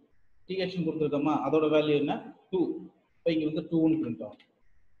TH கொடுத்துருக்கோமா, அதோட வேல்யூ என்ன, 2. இப்போ இங்கே வந்து 2ன்னு பிரிண்ட் ஆகும்.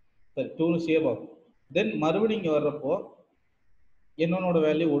 சரி, 2ன்னு சேவ் ஆகும். தென் மறுபடியும் இங்கே வர்றப்போ n1ஓட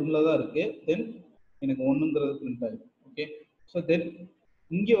வேல்யூ 1ல தான் இருக்கு. தென் எனக்கு 1ங்கிறது பிரிண்ட் ஆகும். ஓகே, ஸோ தென்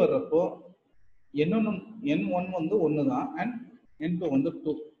இங்கே வர்றப்போ n1 வந்து 1 தான் அண்ட் n2 வந்து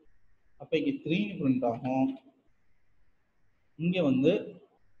 2. அப்போ இங்கே 3ன்னு பிரிண்ட் ஆகும். இங்கே வந்து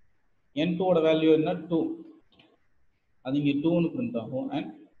n2ஓட வேல்யூ என்ன, 2. அது இங்கே 2ன்னு பிரிண்ட் ஆகும் அண்ட்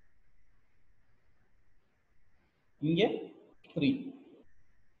இங்கே 3.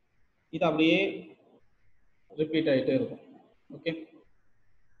 இது அப்படியே ரிப்பீட் ஆகிட்டே இருக்கும். ஓகே,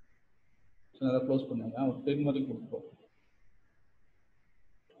 ஸோ அதை க்ளோஸ் பண்ணுங்க. ஒரு 10 வரைக்கும் கொடுப்போம்,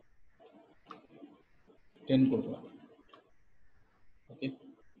 10 கொடுக்கலாம். ஓகே,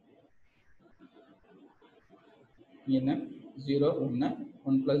 என்ன 0 1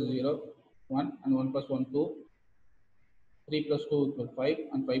 1 + 0 1 and 1 + 1 2 3 + 2 = 5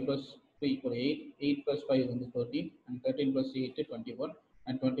 and 5 + 3 = 8 8 + 5 வந்து 13 and 13 + 8 21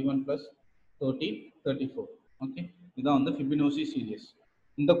 and 21 + 13 34. ஓகே, இதான் வந்து ஃபிபனாச்சி சீரிஸ்.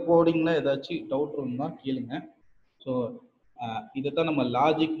 இந்த கோடிங்ல ஏதாச்சும் டவுட் இருந்தா கேளுங்க. ஸோ இதை தான் நம்ம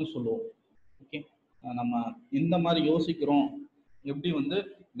லாஜிக்னு சொல்லுவோம். ஓகே, நம்ம எந்த மாதிரி யோசிக்கிறோம், எப்படி வந்து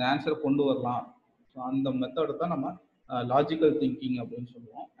இந்த ஆன்சரை கொண்டு வரலாம், ஸோ அந்த மெத்தடை தான் நம்ம லாஜிக்கல் திங்கிங் அப்படின்னு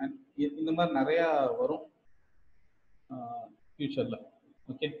சொல்லுவோம். அண்ட் இந்த மாதிரி நிறையா வரும் ஃபியூச்சரில்.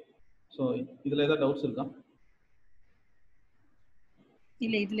 ஓகே, ஸோ இதில் ஏதாவது டவுட்ஸ் இருக்கா?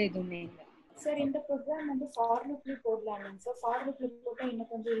 இல்லை, இதில் எதுவுமே இல்லை சார். இந்த ப்ரோக்ராம் வந்து ஃபார் லூப்ல போடலாம் சார். ஃபார் லூப்ல போட்டா இன்னும்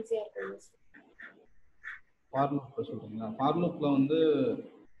கொஞ்சம் ஈஸியா இருக்கும். ஃபார் லூப்ல சொல்றீங்களா? ஃபார் லூப்ல வந்து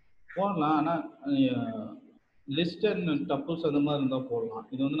போடலாம், ஆனால் லிஸ்ட் அண்ட் டப்புள்ஸ் அந்த மாதிரி இருந்தால் போடலாம்.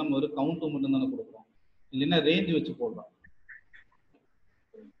 இது வந்து நம்ம ஒரு கவுண்ட் மட்டும் தானே கொடுக்குறோம், இல்லைன்னா ரேஞ்ச் வச்சு போடலாம்.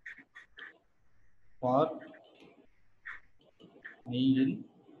 ஃபார் ஐ இன்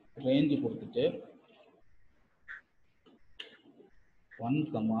ரேஞ்ச் கொடுத்துட்டு 1,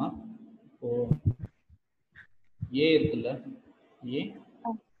 இப்போ ஏ இருக்குல்ல,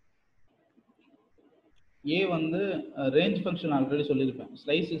 ஏ வந்து ரேஞ்ச் ஃபங்க்ஷன் ஆல்ரெடி சொல்லியிருப்பேன்,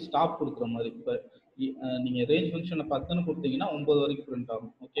 ஸ்லைஸ் ஸ்டாப் கொடுக்குற மாதிரி. இப்போ நீங்கள் ரேஞ்ச் ஃபங்க்ஷனை 10ன்னு கொடுத்தீங்கன்னா 9 வரைக்கும் பிரிண்ட்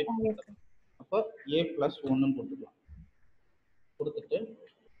ஆகும். ஓகே, அப்போ A + 1ன்னு கொடுத்துக்கலாம். கொடுத்துட்டு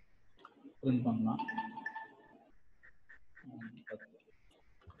பிரிண்ட் பண்ணலாம்.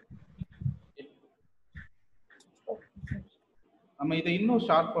 நம்ம இதை இன்னும்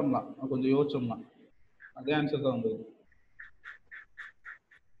ஷார்ட் பண்ணலாம், கொஞ்சம் யோசிச்சோம்னா அதே ஆன்சர் தான் வந்துருக்கு.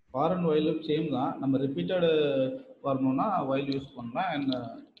 ஃபார் அண்ட் வைல் சேம் தான். நம்ம ரிப்பீட்டட் வரணும்னா வைல் யூஸ் பண்ணலாம், அண்ட்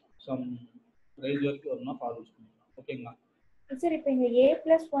சம் ரேஞ்ச் வரைக்கும் வரணும்னா ஃபார் யூஸ் பண்ணலாம். ஓகேங்களா சார்? இப்போ இங்க A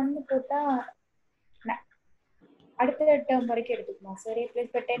 + 1 போட்டா அடுத்த டேர்ம் வரைக்கும் எடுத்துக்குமா சார்? A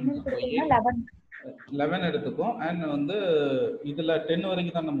 + 10 கொடுத்தீங்கன்னா 11 எடுத்துக்கும். அண்ட் வந்து இதுல 10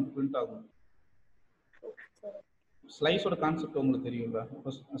 வரைக்கும் தான் நமக்கு பிரிண்ட் ஆகும். ஸ்லைஸோட கான்செப்ட் உங்களுக்கு தெரியும்ல.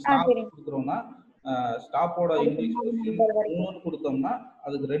 ஸ்டாப் கொடுக்குறோம்னா ஸ்டாப்போட இண்டெக்ஸ் 3 கொடுத்தோம்னா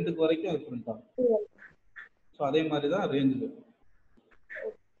அதுக்கு 2 வரைக்கும் அது பிரிண்ட் ஆகும். ஸோ அதே மாதிரி தான் ரேஞ்சில்.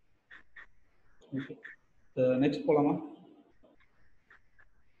 ஓகே, நெக்ஸ்ட் போலாமா?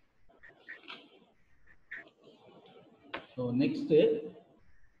 So next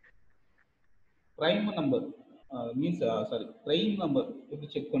prime number means sorry prime number எப்படி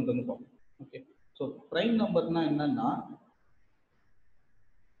செக் பண்ணுறதுன்னு பார்ப்போம். ஓகே, ஸோ ப்ரைம் நம்பர்னா என்னன்னா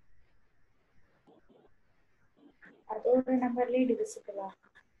அதோட நம்பர்லயே டிவிசிபிளா?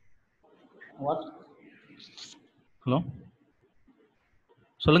 வாட்? ஹலோ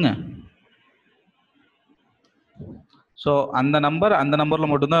சொல்லுங்க. ஸோ அந்த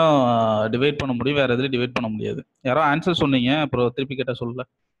நம்பரில் மட்டும்தான் டிவைட் பண்ண முடியும், வேற எதுலையும் டிவைட் பண்ண முடியாது. யாரோ ஆன்சர் சொன்னீங்க, அப்புறம் திருப்பி கேட்டால் சொல்லல.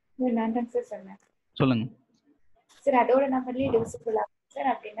 நான் தான் சார் சொன்னேன். சொல்லுங்க சார். அதோட நம்பர்லயே டிவிசிபிளா சார்?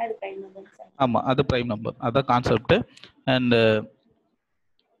 அப்படின்னா அது பிரைம் நம்பர் சார். ஆமாம், அது ப்ரைம் நம்பர், அதான் கான்செப்ட். அண்ட்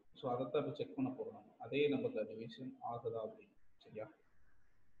ஸோ அதை தான் இப்போ செக் பண்ண போகிறோம், அதே நம்பரில் டிவிஷன் ஆகுதா அப்படின்னு. சரியா?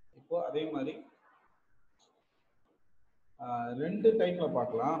 இப்போ அதே மாதிரி ரெண்டு டைப்ல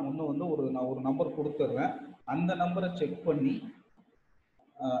பார்க்கலாம். ஒன்று வந்து நான் ஒரு நம்பர் கொடுத்துட்றேன், அந்த நம்பரை செக் பண்ணி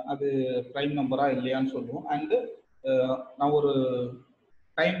அது ப்ரைம் நம்பரா இல்லையான்னு சொல்லுவோம். அண்டு நான் ஒரு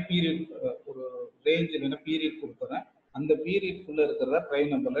டைம் பீரியட், ஒரு ரேஞ்ச் இல்லைன்னா பீரியட் கொடுத்துறேன், அந்த பீரியட்குள்ளே இருக்கிறத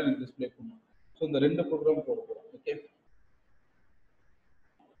ப்ரைம் நம்பரில் எனக்கு டிஸ்பிளே பண்ணுவோம். ஸோ இந்த ரெண்டு ப்ரோக்ராம் போட போகிறோம். Okay,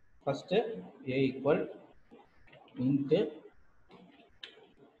 first a equal into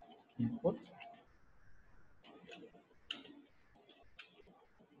input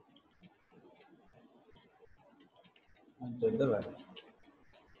and the value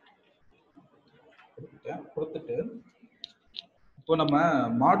கொடுத்துட்டு இப்போ நம்ம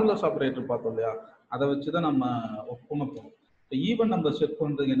மாடுலஸ் ஆப்ரேட்டர் பார்த்தோம் இல்லையா, அதை வச்சு தான் நம்ம ஒர்க் பண்ண போகிறோம். இப்போ ஈவன் நம்பர் செக்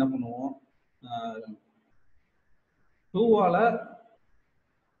பண்ணுறதுக்கு என்ன பண்ணுவோம், 2ஆல்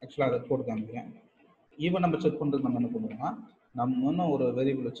ஆக்சுவலாக அதை போட்டு காமிக்கிறேன். ஈவன் நம்பர் செக் பண்ணுறதுக்கு நம்ம என்ன பண்ணுவோம்னா, நம்ம இன்னும் ஒரு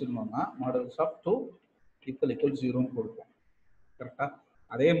வேரியபிள் வச்சுருந்தோம்னா மாடுலஸ் ஆஃப் 2 = 0ன்னு கொடுப்போம். கரெக்டாக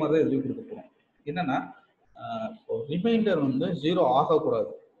அதே மாதிரி தான் இதுலேயும் கொடுக்க போகிறோம். என்னென்னா இப்போ ரிமைண்டர் வந்து 0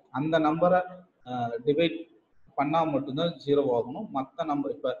 ஆகக்கூடாது, அந்த நம்பரை டிவைட் பண்ணால் மட்டும்தான் 0 ஆகணும். மற்ற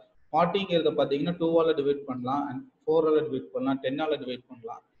நம்பர் இப்போ 40ங்கிறத பார்த்தீங்கன்னா 2ஆல் டிவைட் பண்ணலாம், அண்ட் 4ஆல் டிவைட் பண்ணலாம், 10ஆல் டிவைட்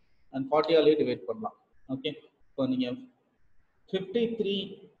பண்ணலாம், அண்ட் 40ஆலேயே டிவைட் பண்ணலாம். ஓகே, இப்போ நீங்கள் 53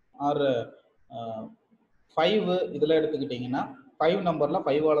 ஆர் 5 இதெல்லாம் எடுத்துக்கிட்டிங்கன்னா 5 நம்பரில்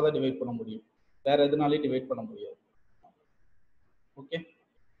 5ஆல் தான் டிவைட் பண்ண முடியும், வேறு எதுனாலையும் டிவைட் பண்ண முடியாது. ஓகே,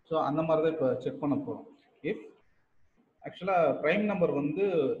 ஸோ அந்த மாதிரி தான் இப்போ செக் பண்ண போகிறோம். இஃப் ஆக்சுவலாக ப்ரைம் நம்பர் வந்து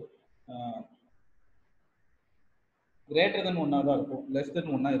கிரேட்டர் தென் 1 தான் இருக்கும், லெஸ் தென்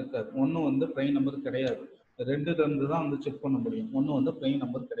 1 இருக்காது. 1 வந்து ப்ரைம் நம்பர் கிடையாது, 2 தான் வந்து செக் பண்ண முடியும், 1 வந்து ப்ரைம்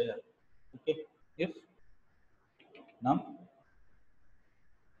நம்பர் கிடையாது. ஓகே, இஃப் நம்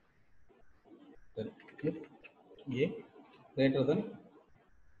சரி இஃப் ஏ கிரேட்டர் தென்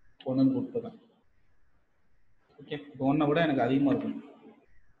 1ன்னு கொடுத்துறேன். ஓகே, இப்போ 1 விட எனக்கு அதிகமாக இருக்கணும்,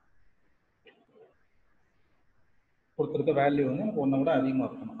 கொடுத்துருக்க வேல்யூ வந்து எனக்கு 1 விட அதிகமாக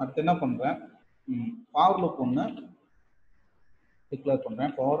இருக்கணும். அடுத்து என்ன பண்ணுறேன், ஃபார் லூப் ஒன்று டிக்ளேர்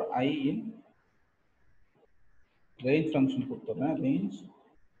பண்ணுறேன். For I in range function கொடுத்துட்றேன். ரேஞ்ச்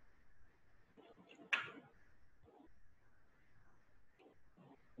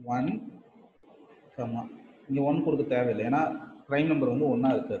ஒன் கமா, இங்கே 1 கொடுக்க தேவையில்லை, ஏன்னா ப்ரைம் நம்பர் வந்து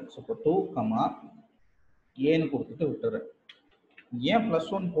 1 இருக்காது. ஸோ இப்போ 2 கமா ஏன்னு கொடுத்துட்டு விட்டுறேன். ஏன்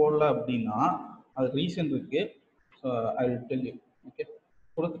 +1 போடல அப்படின்னா அது ரீசன் இருக்கு, so I will tell you. Okay,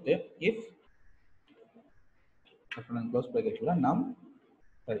 கொடுத்துட்டு இஃப் அப்புறம் க்ளோஸ் ப்ராக்கெட்ல நம்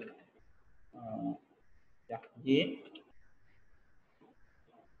சரி ஏ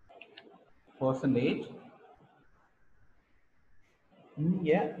பர்சன்டேஜ்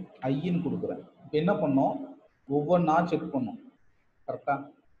இங்கே ஐன்னு கொடுக்குறேன். இப்போ என்ன பண்ணோம், ஒவ்வொன்றா செக் பண்ணோம். கரெக்டா?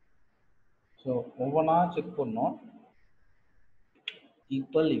 ஸோ ஒவ்வொன்றா செக் பண்ணோம்,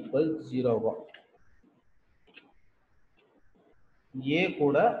 ஈக்குவல் 0வா ஏ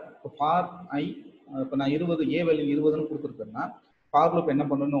கூட. இப்போ ஃபார் ஐ, இப்போ நான் 20 ஏ வேல்யூ 20ன்னு கொடுத்துருக்கேன்னா ஃபார் லூப் என்ன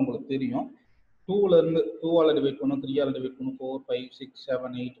பண்ணணும்னு உங்களுக்கு தெரியும். 2லேருந்து 2ஆல் டிவைட் பண்ணும், 3ஆல் டிவைட் பண்ணும், 4, 5, 6,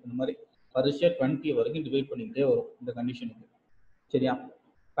 7, 8 இந்த மாதிரி வரிசையாக 20 வரைக்கும் டிவைட் பண்ணிக்கிட்டே வரும் இந்த கண்டிஷனுக்கு. சரியா?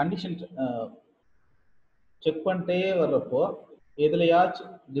 கண்டிஷன் செக் பண்ணிட்டே வர்றப்போ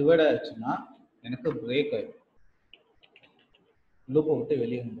எதுலையாச்சும் டிவைட் ஆயிடுச்சுன்னா எனக்கு பிரேக் ஆயிடும், லூப்பை விட்டு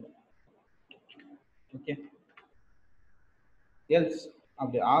வெளியே வந்துடும். ஓகே, எல்ஸ்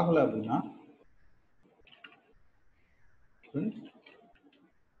அப்படி ஆகலை அப்படின்னா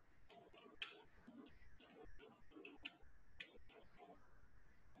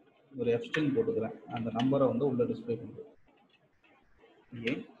ஒரு எஃப்ஸ்ட்ரிங் போட்டுக்கிறேன், அந்த நம்பரை வந்து உள்ள டிஸ்பிளே பண்ணுறேன்.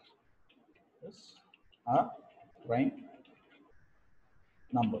 ஏ is a prime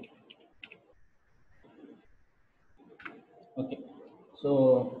number. Okay, so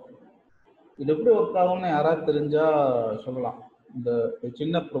இது எப்படி ஒர்க் ஆகும்னு யாராவது தெரிஞ்சா சொல்லலாம். இந்த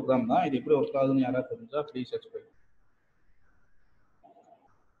சின்ன ப்ரோக்ராம் தான், இது எப்படி ஒர்க் ஆகுதுன்னு யாராவது தெரிஞ்சா ப்ளீஸ் எக்ஸ்பிளைன்.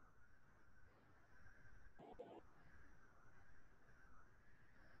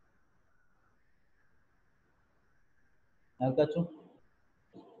 யாருக்காச்சும்?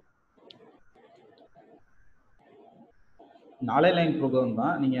 4 லைன் ப்ரோக்ராம்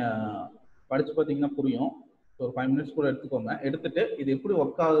தான், நீங்க படிச்சு பார்த்தீங்கன்னா புரியும். ஒரு 5 மினிட்ஸ் கூட எடுத்துக்கோங்க. எடுத்துட்டு இது எப்படி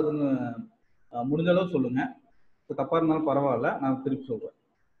ஒர்க் ஆகுதுன்னு முடிஞ்ச அளவு சொல்லுங்க. தப்பா இருந்தாலும் பரவாயில்ல, நான் திருப்பி சொல்றேன்.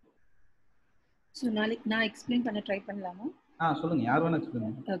 ஸோ நாளைக்கு நான் எக்ஸ்பிளைன் பண்ண ட்ரை பண்ணலாமா? சொல்லுங்க, யார் வேணா எக்ஸ்பிளைன்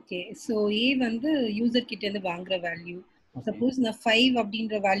பண்ணுங்க. ஓகே, ஸோ ஏ வந்து யூசர் கிட்ட இருந்து வாங்குற வேல்யூ. சப்போஸ் நான் 5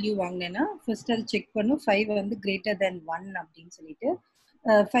 அப்படின்ற வேல்யூ வாங்கினேன்னா ஃபர்ஸ்ட் அது செக் பண்ணும் 5 வந்து கிரேட்டர் தென் 1 அப்படின்னு சொல்லிட்டு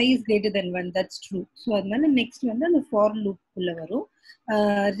 5 is greater than 1, that's true. So அதனால நெக்ஸ்ட் வந்து அந்த ஃபார் லூப் உள்ள வரும்.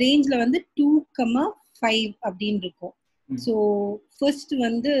 ரேஞ்ச்ல வந்து 2,5 அப்படின்னு இருக்கும். ஸோ ஃபர்ஸ்ட்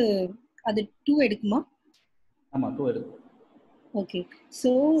வந்து அது 2 எடுக்குமா? ஆமா, 2 எடுக்கும். ஓகே, ஸோ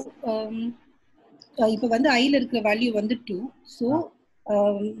இப்போ வந்து ஐல இருக்கிற வேல்யூ வந்து 2. ஸோ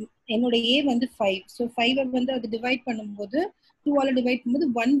என்னோட ஏ வந்து 5. ஸோ 5 வந்து அது டிவைட் பண்ணும்போது 2 ஆல டிவைட் பண்ணும்போது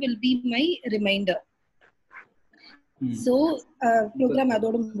 1 will be my remainder. So program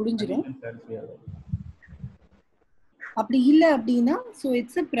அதோட முடிஞ்சிடும். அப்படி இல்லை அப்படின்னா so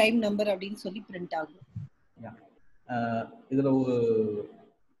it's a prime number அப்படின்னு சொல்லி பிரிண்ட் ஆகும். இதுல ஒரு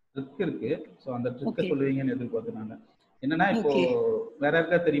ட்ரிக் இருக்கு. ஸோ அந்த ட்ரிக்கை சொல்லுவீங்கன்னு எதிர்பார்த்து நாங்க. என்னன்னா இப்போ வேற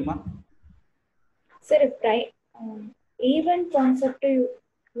யாருக்கா தெரியுமா சார்? ஈவென்ட் கான்செப்ட்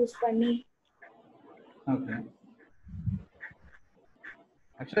யூஸ் பண்ணி. ஓகே,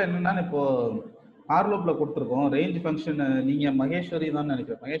 ஆக்சுவலா என்னன்னா இப்போ ஃபார் லூப்ல கொடுத்துருக்கோம் ரேஞ்ச் ஃபங்க்ஷன். நீங்க மகேஸ்வரி தான்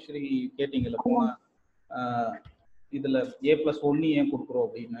நினைக்கிறேன், மகேஸ்வரி கேட்டீங்கல்ல போன இதுல a+1 ஏன் கொடுக்குறோம்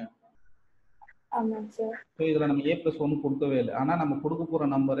அப்படின்னு. ஆமாம் சார். ஸோ இதுல நம்ம a+1 கொடுக்கவே இல்லை. ஆனா நம்ம கொடுக்க போற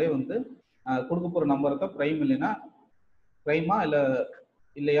நம்பரே வந்து கொடுக்க போற நம்பருக்கு பிரைம் இல்லைன்னா பிரைமா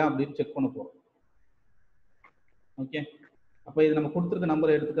இல்லையா அப்படின்னு செக் பண்ண போறோம். ஓகே, அப்ப இது நம்ம கொடுத்துருக்க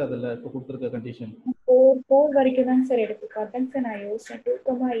நம்பரை எடுத்துக்காது இல்ல, இப்போ கொடுத்துருக்க கண்டிஷன் 4 வரைக்கும் தான் சார் எடுத்துக்காதுங்க சார். நான் யோசிச்சேன்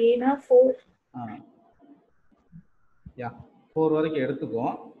 2,a னா 4. யா 4 வரைக்கும்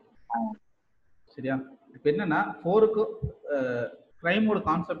எடுத்துக்கோம். சரியா? இப்போ என்னன்னா 4க்கு பிரைமோட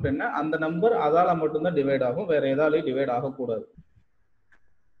கான்செப்ட் என்ன, அந்த நம்பர் அதால மட்டும்தான் டிவைட் ஆகும், வேற எதாலையும் டிவைட் ஆகக்கூடாது.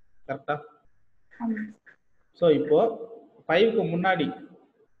 கரெக்டா? ஸோ இப்போ 5க்கு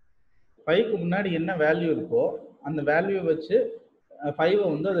முன்னாடி என்ன வேல்யூ இருக்கோ அந்த வேல்யூ வச்சு 5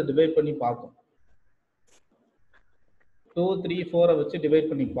 வந்து அதை டிவைட் பண்ணி பார்க்கும். 2, 3, 4 வச்சு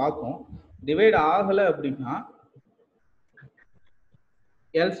டிவைட் பண்ணி பார்க்கும். டிவைட் ஆகலை அப்படின்னா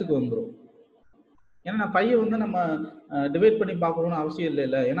எல்ஸுக்கு வந்துடும். ஏன்னா 5 வந்து நம்ம டிவைட் பண்ணி பார்க்கணும்னு அவசியம்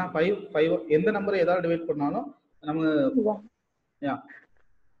இல்லை. ஏன்னா 5 எந்த நம்பரை எதாவது டிவைட் பண்ணாலும் நம்ம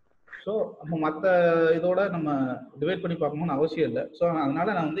ஸோ அப்போ மற்ற இதோட நம்ம டிவைட் பண்ணி பார்க்கணும்னு அவசியம் இல்லை. ஸோ அதனால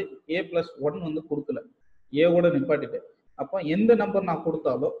நான் வந்து a+1 வந்து கொடுக்கல, ஏவோட நிப்பாட்டிட்டேன். அப்போ எந்த நம்பர் நான்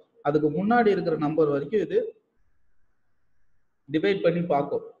கொடுத்தாலும் அதுக்கு முன்னாடி இருக்கிற நம்பர் வரைக்கும் இது டிவைட் பண்ணி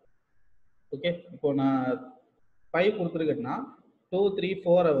பார்க்கும். ஓகே, இப்போ நான் 5 கொடுத்துருக்கேன்னா 2, 3,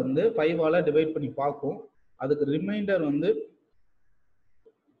 4 வந்து 5ஆல டிவைட் பண்ணி பார்க்கும். அதுக்கு ரிமைண்டர் வந்து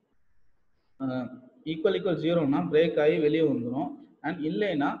ஈக்குவல் 0னா பிரேக் ஆகி வெளியே வந்துடும். அண்ட்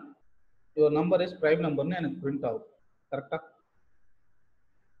இல்லைன்னா யுவர் நம்பர் இஸ் பிரைம் நம்பர்னு எனக்கு பிரிண்ட் ஆகும். கரெக்டா?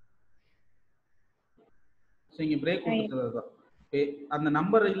 ஸோ இங்கே பிரேக் கொடுத்துருக்கிறது தான். அந்த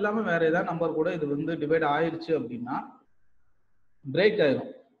நம்பர் இல்லாமல் வேற ஏதாவது நம்பர் கூட இது வந்து டிவைட் ஆயிடுச்சு அப்படின்னா பிரேக்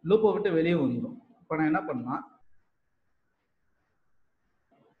ஆயிடும், லூப்பை விட்டு வெளியே வந்துடும். இப்போ நான் என்ன பண்ணா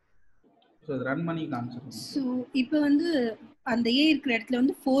ரன் பண்ணி காமிச்சிருக்கேன். ஸோ இப்போ வந்து அந்த ஏ இருக்கிற இடத்துல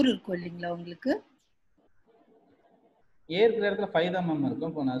வந்து 4 இருக்கும் இல்லைங்களா உங்களுக்கு? ஏ இருக்கிற இடத்துல 5 தான் மேம்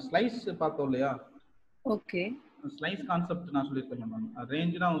இருக்கும். இப்போ நான் ஸ்லைஸ் பார்த்தோம் இல்லையா? ஓகே, ஸ்லைஸ் கான்செப்ட் நான் சொல்லியிருக்கேன் மேம்.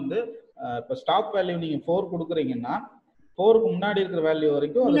 ரேஞ்ச்னா வந்து இப்போ ஸ்டாப் வேல்யூ நீங்க 4 கொடுக்குறீங்கன்னா 4க்கு முன்னாடி இருக்கிற வேல்யூ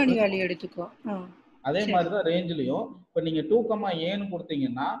வரைக்கும் முன்னாடி வேல்யூ எடுத்துக்கோ. அதே மாதிரி தான் ரேஞ்ச்லயும் இப்போ நீங்க 2,aன்னு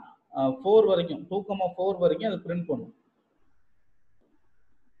கொடுத்தீங்கன்னா 4 வரைக்கும் 2,4 வரைக்கும் அது பிரிண்ட் பண்ணும்.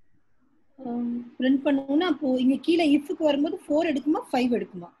 பிரிண்ட் பண்ணனும்னா அப்போ இங்க கீழ ifக்கு வரும்போது 4 எடுக்குமா 5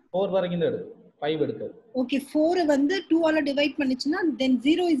 எடுக்குமா? 4 வரைக்கும் தான் எடுக்கும், 5 எடுக்காது. ஓகே, 4 வந்து 2 ஆல divide பண்ணிச்சுனா then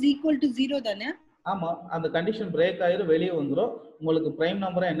 0 is equal to 0 தானே? ஆமா, அந்த கண்டிஷன் பிரேக் ஆயிரு வெளியே வந்துரும். உங்களுக்கு பிரைம்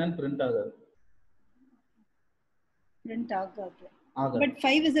நம்பரா என்னன்னு பிரிண்ட் ஆகாது. பிரிண்ட் ஆகாது. But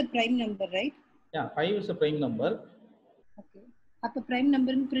 5 is a prime number, right? Yeah, 5 is a prime number. Okay, அப்ப prime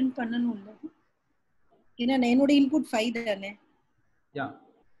number னு பிரிண்ட் பண்ணனும் இல்ல? ஏன்னா என்னோட இன்புட் 5 தானே? யா,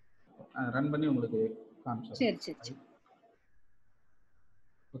 ரன் பண்ணி உங்களுக்கு காமிச்சேன். சரி.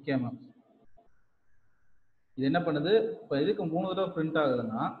 ஓகே மேம், இது என்ன பண்ணுது இப்போ இதுக்கு 3 தடவை பிரிண்ட்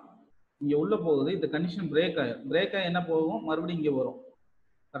ஆகுதுன்னா இங்க உள்ள போகுது, இந்த கண்டிஷன் பிரேக் ஆகி என்ன போகும், மறுபடியும் இங்க வரும்.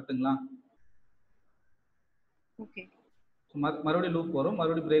 கரெக்ட்டுங்களா? ஓகே. மறுபடியும் லூப் வரும்,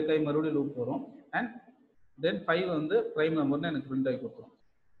 மறுபடியும் பிரேக் ஆகி மறுபடியும் லூப் வரும். அண்ட் தென் 5 வந்து பிரைம் நம்பர்னு எனக்கு பிரிண்ட் ஆகி கொடுத்துரும்.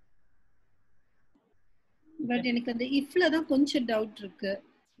 பட் எனக்கு அந்த இஃப்ல தான் கொஞ்சம் டவுட் இருக்கு.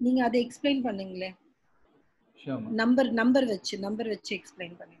 நீங்க அதை எக்ஸ்பிளைன் பண்ணுங்களே. நம்பர் வச்சு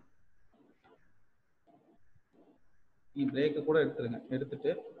எக்ஸ்பிளைன் பண்ணுங்க. நீ பிரேக்க கூட எடுத்துருங்க.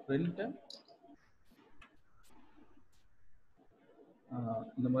 எடுத்துட்டு பிரிண்ட்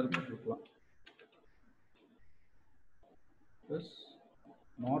இந்த மாதிரி கொடுக்கலாம். is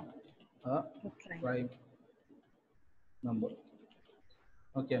not a prime number.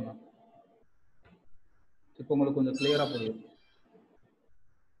 Okay ma'am. இப்போ உங்களுக்கு கொஞ்சம் கிளியரா புரியும்.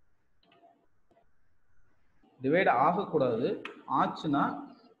 டிவைட் ஆகக்கூடாது, ஆச்சுன்னா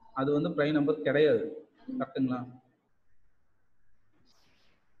அது வந்து பிரைம் நம்பர் கிடையாது. கரெக்ட்டுங்களா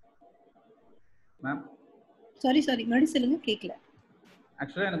மேம்? சாரி மறுபடியும் சொல்லுங்க, கேட்கல.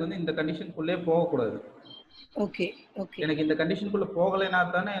 ஆக்சுவலா எனக்கு வந்து இந்த கண்டிஷனுக்குள்ளே போகக்கூடாது. Okay okay. எனக்கு இந்த கண்டிஷனுக்குள்ள போகலைன்னா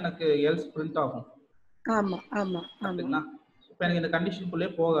தானே எனக்கு எல்ஸ் பிரிண்ட் ஆகும். ஆமா ஆமா ஆமா. இப்போ எனக்கு இந்த கண்டிஷனுக்குள்ளே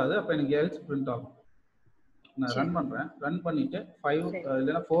போகாது, அப்போ எனக்கு எல்ஸ் பிரிண்ட் ஆகும். நான் ரன் பண்றேன். ரன் பண்ணிட்டு 5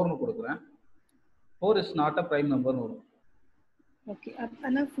 இல்லைன்னா 4னு கொடுக்குறேன். 4 இஸ் நாட் அ பிரைம் நம்பர்னு வரும். ஓகே.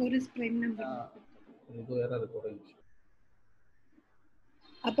 அப்பனா 4 இஸ் பிரைம் நம்பர். இது வேற இருக்கு ஒரு நிமிஷம்.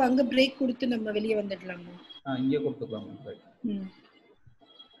 அப்ப அங்க பிரேக் கொடுத்து நம்ம வெளிய வந்துடலாமா? இங்கே கொடுத்துக்கலாம் பிரேக்.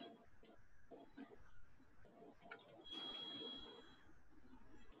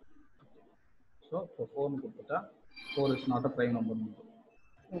 ஸோ இப்போ 4னு கொடுத்துட்டா 4 is not a prime number.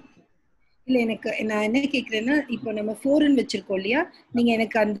 Okay. இல்ல எனக்கு நான் என்ன கேக்குறேன்னா, இப்போ நம்ம 4ன்னு வச்சிருக்கோம் இல்லையா, நீங்க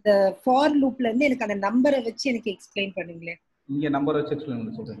எனக்கு அந்த ஃபார் லூப்ல இருந்து எனக்கு அந்த நம்பரை வச்சு எனக்கு எக்ஸ்பிளைன் பண்ணுங்களே. இங்க நம்பர் வச்சு எக்ஸ்பிளைன்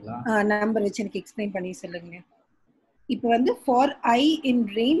பண்ண சொல்றீங்களா? நம்பர் வச்சு எனக்கு எக்ஸ்பிளைன் பண்ணி சொல்லுங்க. இப்போ வந்து ஃபார் I in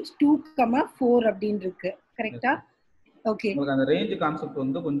range 2,4 அப்படின்னு இருக்கு, கரெக்ட்டா? ஓகே. உங்களுக்கு அந்த ரேஞ்ச் கான்செப்ட்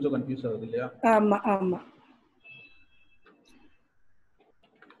வந்து கொஞ்சம் கன்ஃபியூஸ் ஆகுது இல்லையா? ஆமா ஆமா.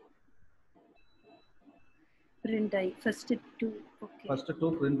 print I first 2. okay, first 2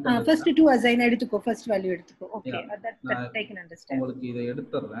 print first 2 assign எடுத்துக்கோ, first value எடுத்துக்கோ. okay, that I can understand. உங்களுக்கு இதை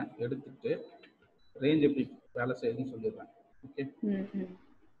எடுத்துறேன். எடுத்துட்டு ரேஞ்ச் எப்படி வேலை செய்யுதுன்னு சொல்லிடுறேன். ஓகே.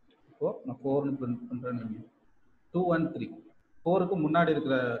 இப்போ நான் 4 னு பிரிண்ட் பண்றேன். 2 1 3 4க்கு முன்னாடி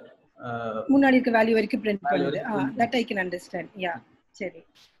இருக்கிற வேல்யூ வரைக்கும் பிரிண்ட் பண்ணுது. that I can understand. yeah, சரி.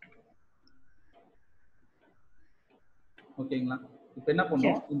 ஓகேங்களா? இப்போ என்ன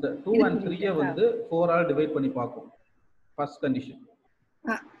பண்ணோம், இந்த 2 and 3 வந்து 4 ஆல் டிவைட் பண்ணி பார்ப்போம். First condition.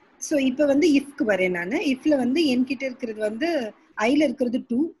 சோ இப்போ வந்து இஃப்க்கு வரேன் நான். இஃப்ல வந்து என்கிட்ட இருக்கிறது வந்து I ல இருக்கிறது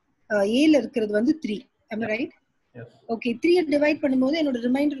 2, A ல இருக்கிறது வந்து 3. am I right? yes. okay, 3 divide பண்ணும்போது என்னோட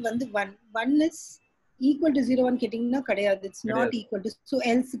ரிமைண்டர் வந்து 1. 1 is equal to 0 ன்னு கேட்டிங்கன்னா கிடையாது. it's not equal to, so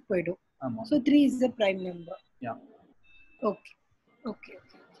else க்கு போய்டும். so 3 is the prime number. yeah. okay okay.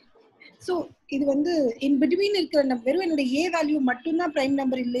 So இது வந்து in between இருக்கிற வெறும் என்னோட A வேல்யூ மட்டும் தான் பிரைம்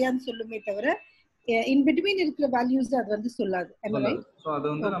நம்பர் இல்லையான்னு சொல்லுமே தவிர in between இருக்கிற வேல்யூஸ் அது வந்து சொல்லாது. am I right? சோ அது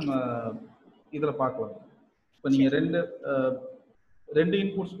வந்து நம்ம இதல பார்க்கலாம். இப்போ நீங்க ரெண்டு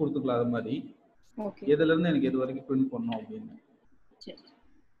இன்புட்ஸ் கொடுத்துக்கலாம். அது மாதிரி ஓகே, எதுல இருந்து எனக்கு எது வரைக்கும் பிரிண்ட் பண்ணனும் அப்படின்னு சரி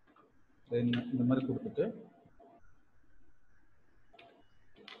இந்த மாதிரி கொடுத்துட்டு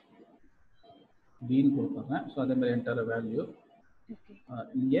b ன்னு கொடுத்துறேன். சோ அதே மாதிரி என்டர் வேல்யூ.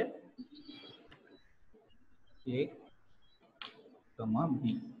 இங்க a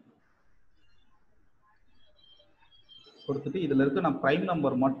b கொடுத்துட்டு இதுல இருக்க நான் பிரைம்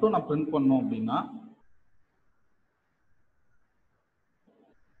நம்பர் மட்டும் நான் பிரிண்ட் பண்ணனும் அப்படின்னா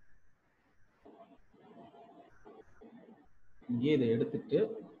இங்கே இதை எடுத்துட்டு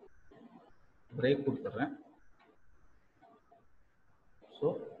பிரேக் கொடுத்துறேன். ஸோ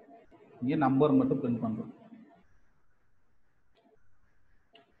இங்கே நம்பர் மட்டும் பிரிண்ட் பண்றோம்.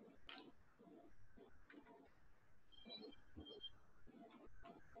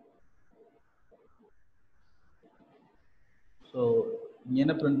 ஸோ இங்கே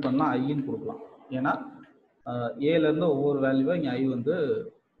என்ன பிரிண்ட் பண்ணலாம், ஐன்னு கொடுக்கலாம். ஏன்னா ஏல இருந்து ஒவ்வொரு வேல்யூவை இங்கே ஐ வந்து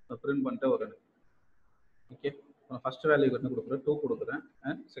பிரிண்ட் பண்ணிட்டு வரணும். ஓகே, ஃபர்ஸ்ட் வேல்யூ என்ன கொடுக்குறேன், 2 கொடுக்குறேன்.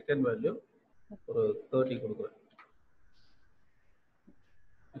 அண்ட் செகண்ட் வேல்யூ ஒரு 30 கொடுக்குறேன்.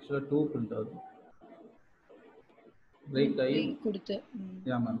 ஆக்சுவலாக 2 பிரிண்ட் ஆகுது. பிரேக் ஆகி கொடுத்து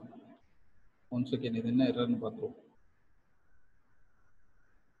யா மேம் ஒன் செகண்ட், இது என்ன எரர்னு பார்த்துருவோம்.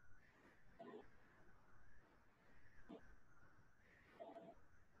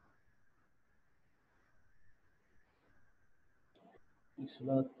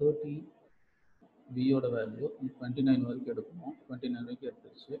 ஆக்சுவலாக 30 பியோட வேல்யூ 29 வரைக்கும் எடுக்கணும். 29 வரைக்கும்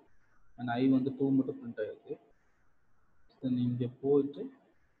எடுத்துருச்சு. அண்ட் ஐ வந்து 2 மட்டும் பிரிண்ட் ஆயிருக்கு. தென் இங்கே போயிட்டு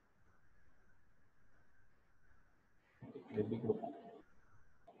எப்படி கொடுப்போம்.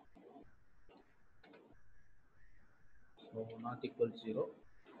 So not equal 0.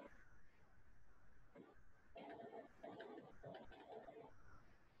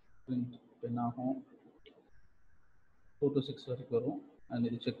 பிரிண்ட் என்ன ஆகும், 2 to 6 வரைக்கும் வரும். அண்ட்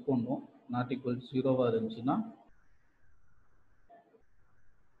இது செக் பண்ணுவோம். நாட் ஈக்குவல் 0வா இருந்துச்சுன்னா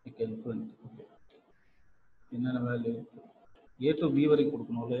we can print. என்னென்ன வேல்யூ A to B வரைக்கும்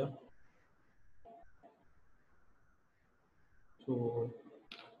கொடுக்கணும் இல்லையா? ஸோ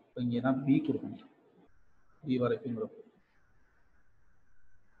இப்போ இங்கே தான் B கொடுக்கணும். B வரைக்கும் இருக்கும்.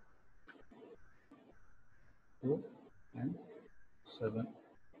 2 and 7.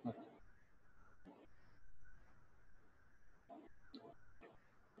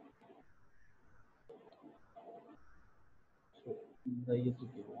 ஸோ இந்த ஐயை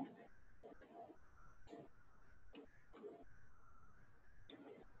தூக்கிடுவோம்.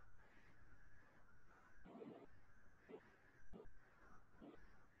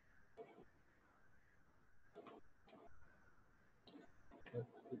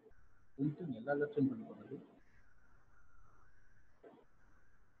 எல்லா லட்சம் பண்ணி போனது.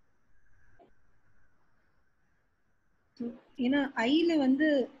 ஏன்னா ஐல வந்து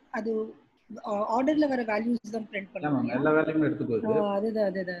அது ஆர்டர்ல வர வேல்யூஸ் தான் பிரிண்ட் பண்ணுவாங்க. எல்லா வேல்யூமே எடுத்துக்குது.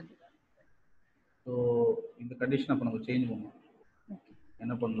 அதுதான். ஸோ இந்த கண்டிஷன் அப்போ நம்ம சேஞ்ச் பண்ணுவோம்.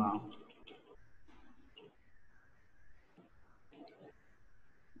 என்ன பண்ணலாம்,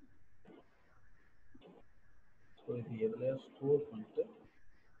 ஸோ இது எதுலையா ஸ்டோர் பண்ணிட்டு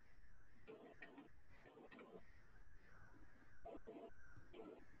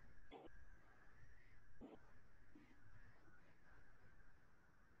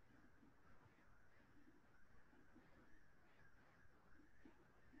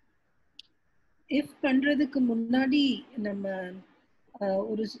இஃப் பண்றதுக்கு முன்னாடி நம்ம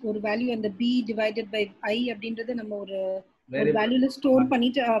ஒரு வேல்யூ அந்த b டிவைடட் பை I அப்படின்றது நம்ம ஒரு வேல்யூல ஸ்டோர்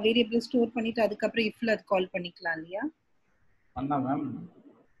பண்ணிட்டு வேரியபிள் ஸ்டோர் பண்ணிட்டு அதுக்கப்புறம் இஃப்ல அது கால் பண்ணிக்கலாம் இல்லையா? பண்ணா மேம்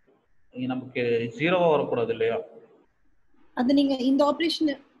நமக்கு 0வா வரக்கூடாது இல்லையா? அது நீங்க இந்த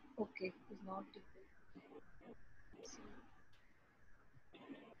ஆபரேஷன் ஓகே இஸ் நாட்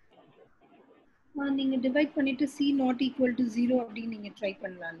நீங்க டிவைட் பண்ணிட்டு c நாட் ஈக்குவல் டு 0 அப்படி நீங்க ட்ரை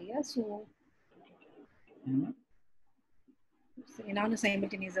பண்ணலாம் இல்லையா? ஸோ நானும்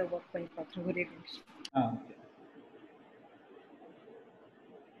சைமல்டேனியஸா ஒர்க் பண்ணி பார்க்குறேன் ஒரே நிமிஷம். Okay.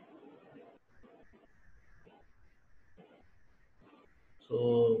 So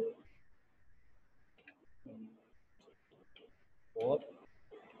for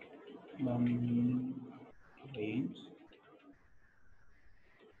range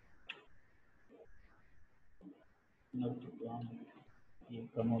multiply A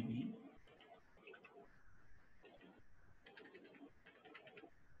comma B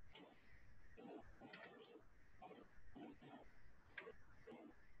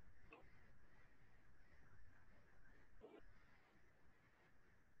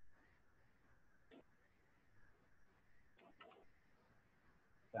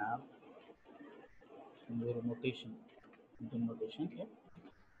tab your notation here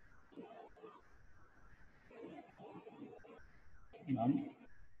none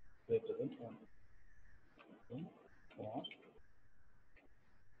greater than 1. Okay. For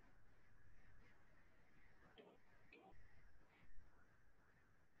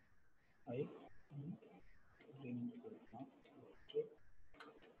I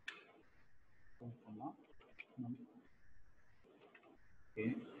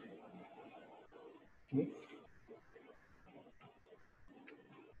okay. If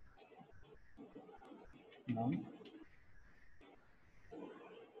none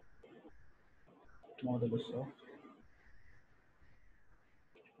modulus of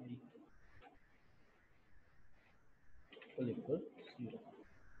I equal 0.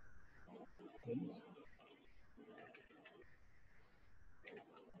 Then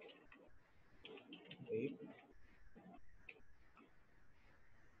wait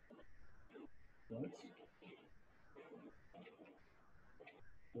plus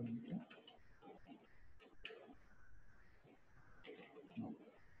 20 no.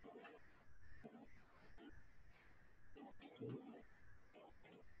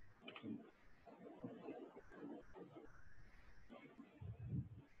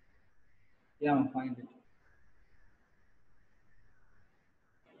 Yeah, I'll find it.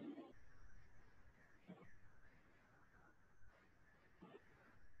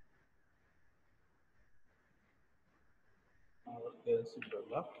 Our case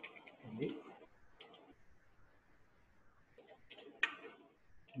develop only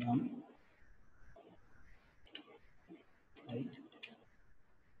none I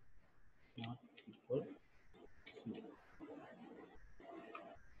not equal 0.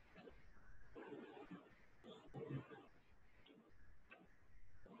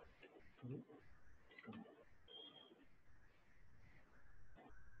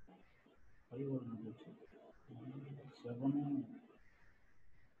 5 வந்துச்சு 7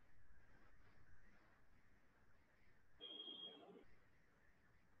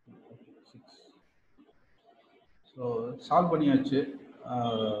 6. So solve பண்ணியாச்சு.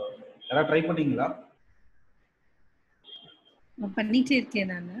 யாராவது try பண்ணீங்களா? பண்ணிட்டே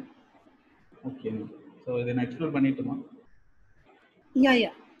இருக்கேன் நான். Okay. So இதை நான் explore பண்ணிட்டுமா? யா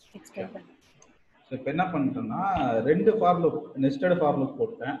explore பண்ணு. ஸோ இப்போ என்ன பண்ணிட்டேன்னா 2 for loop, nested for loop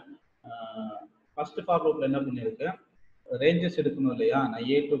போட்டேன். ஃபர்ஸ்ட் ஃபார் லூப்ல என்ன பண்ணியிருக்கேன், ரேஞ்சஸ் எடுக்கணும் இல்லையா, நான்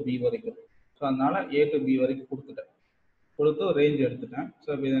A to B வரைக்கும். ஸோ அதனால A to B வரைக்கும் கொடுத்து ரேஞ்ச் எடுத்துட்டேன். ஸோ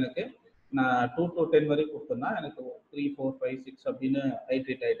இது எனக்கு நான் 2 to 10 வரைக்கும் கொடுத்தேன்னா எனக்கு 3 4 5 6 அப்படின்னு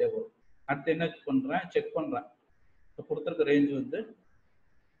ஐட்ரேட் ஆகிட்டே வரும். அடுத்து என்ன பண்ணுறேன், செக் பண்ணுறேன். இப்போ கொடுத்துருக்க ரேஞ்ச் வந்து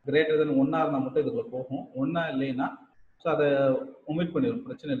கிரேட்டர் தென் 1 இருந்தால் மட்டும் இதுக்குள்ள போகும். 1 இல்லைன்னா ஸோ அதை ஒமிட் பண்ணிடும்,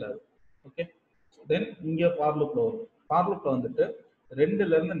 பிரச்சனை இல்லை. ஓகே. தென் இங்கே ஃபார் லூப்ல வரும். ஃபார் லூப்ல வந்துட்டு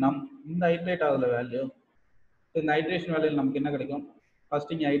 2லேருந்து இந்த ஐட்ரேட் ஆகுற வேல்யூ, இந்த ஐட்ரேஷன் வேல்யூ நமக்கு என்ன கிடைக்கும்,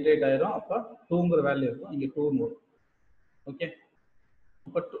 ஃபர்ஸ்ட் இங்கே ஐட்ரேட் ஆயிரும், அப்போ 2ங்கிற வேல்யூ இருக்கும், இங்கே 2 வரும். ஓகே.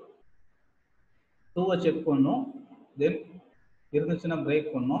 இப்போ 2வை செக் பண்ணோம். தென் இருந்துச்சுன்னா பிரேக்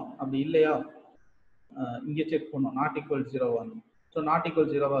பண்ணோம். அப்படி இல்லையா இங்கே செக் பண்ணோம், not equal 0 so not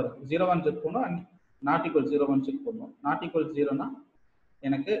equal 0 இருக்கு, 0 செக் பண்ணோம். அண்ட் நாட் ஈக்குவல் 0 செக் பண்ணோம். நாட் ஈக்குவல் 0னா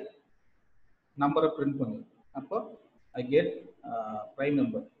எனக்கு நம்பரை பிரிண்ட் பண்ணுது. அப்போ I get prime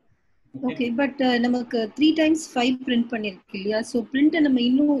number. Okay. But நமக்கு 3 times 5 பிரிண்ட் பண்ணிருக்கு இல்லையா? ஸோ பிரிண்ட்டை நம்ம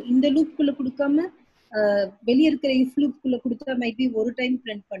இன்னும் இந்த லூப்புக்குள்ள கொடுக்காம வெளியே இருக்கிற இஃப் லூப்புக்குள்ள கொடுத்தா மைபி ஒரு டைம்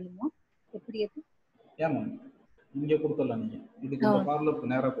பிரிண்ட் பண்ணுமா? எப்படி அது? ஏமா இங்க கொடுத்துடலாம், நீங்க இதுக்கு இந்த ஃபார் லூப்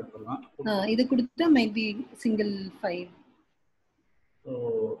நேரா கொடுத்துடலாம். இது கொடுத்தா மைபி சிங்கிள் 5. ஸோ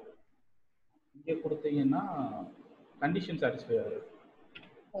இங்கே கொடுத்தீங்கன்னா கண்டிஷன் சாட்டிஸ்ஃபை ஆகுது.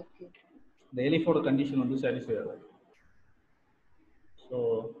 ஓகே. இந்த எலிஃபோட கண்டிஷன் வந்து சாட்டிஸ்ஃபை ஆகுது. ஸோ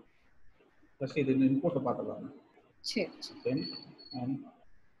ஃபர்ஸ்ட் இது இன்புட்டை பார்த்துக்கலாம். சரி. 10 and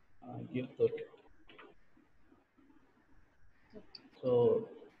give 30. ஸோ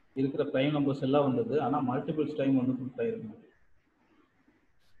இருக்கிற ப்ரைம் நம்பர்ஸ் எல்லாம் வந்தது, ஆனால் மல்டிபிள்ஸ் டைம் வந்து பிரிண்ட் ஆயிருக்கு.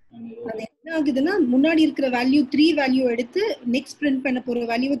 அது என்ன ஆகுதுன்னா, முன்னாடி இருக்கிற வேல்யூ 3 வேல்யூ எடுத்து நெக்ஸ்ட் பிரிண்ட் பண்ண போற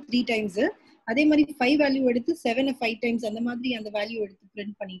வேல்யூ 3 டைம்ஸ், அதே மாதிரி 5 வேல்யூ எடுத்து 7 5 டைம்ஸ் அந்த மாதிரி அந்த வேல்யூ எடுத்து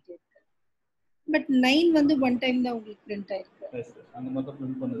பிரிண்ட் பண்ணிட்டு இருக்கு. பட் 9 வந்து 1 டைம் தான் உங்களுக்கு பிரிண்ட் ஆயிருக்கு. எஸ், அந்த மாதிரி தான்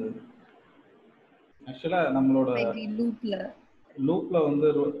பிரிண்ட் பண்ணுது. ஆக்சுவலா நம்மளோட லூப்ல வந்து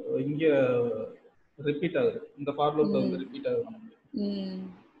இங்க ரிப்பீட் ஆகுது, இந்த ஃபார் லூப்ல வந்து ரிப்பீட் ஆகுது நமக்கு.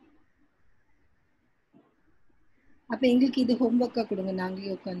 அப்ப எங்களுக்கு இது ஹோம்வொர்க்கா கொடுங்க,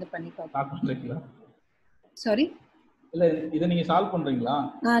 நாங்களே உட்கார்ந்து பண்ணி பார்ப்போம். சாரி, இல்ல இத நீங்க சால்வ் பண்றீங்களா?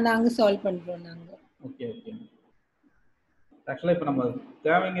 நாங்க சால்வ் பண்றோம் நாங்க. ஓகே. ஆக்சுவலா இப்ப நம்ம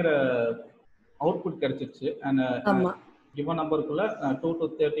தேவைங்கிற அவுட்புட் கிடைச்சிருச்சு. ஆமா, given நம்பருக்குள்ள 2 to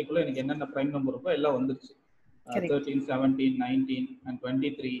 30 குள்ள எனக்கு என்னென்ன பிரைம் நம்பர் இருக்கோ எல்லாம் வந்துருச்சு. 13 17 19 and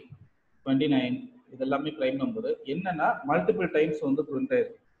 23 29 இதெல்லாமே பிரைம் நம்பர். என்னன்னா மல்டிபிள் டைம்ஸ் வந்து பிரிண்ட்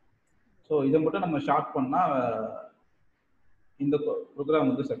ஆயிருக்கு. ஸோ இதை மட்டும் நம்ம ஷார்ட் பண்ணா இந்த ப்ரோக்ராம்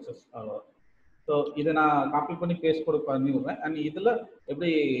வந்து சக்ஸஸ் ஆகும். ஸோ இதை நான் காப்பி பண்ணி பேஸ்ட் கூட பண்ணி விடுறேன். அண்ட் இதில்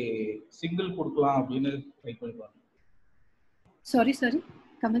எப்படி சிங்கிள் கொடுக்கலாம் அப்படின்னு ட்ரை பண்ணி பாருங்க. Sorry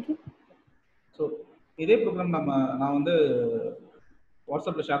comment. ஸோ இதே ப்ரோக்ராம் நான் வந்து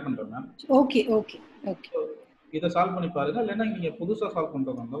வாட்ஸ்அப்பில் ஷேர் பண்ணுறேன் மேம். ஓகே. இதை சால்வ் பண்ணி பாருங்க, இல்லைன்னா நீங்கள் புதுசாக சால்வ்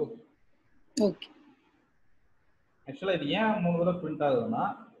பண்ணுறதா? ஓகே. ஆக்சுவலாக இது ஏன் 3 தடவை பிரிண்ட் ஆகுதுன்னா,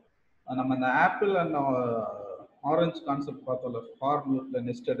 நம்ம இந்த ஆப்பிள் அண்ட் ஆரஞ்சு கான்செப்ட் பார்த்தோம்ல, ஃபார் லூப்ல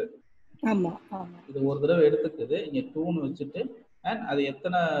நெஸ்டட். ஆமா. இது ஒரு தடவை எடுத்துக்குது, இங்க 2ன்னு வச்சுட்டு அண்ட் அது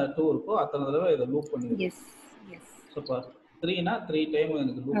எத்தனை 2 இருக்கோ அத்தனை தடவை இதை லூப் பண்ணுது. எஸ். சூப்பர். 3னா 3 டைம்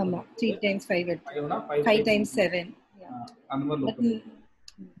எனக்கு லூப். ஆமா, 3 times 5 எடுத்து 5னா 5 times 7 அந்த மாதிரி லூப் பண்ணுது.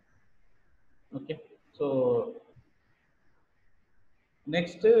 ஓகே. ஸோ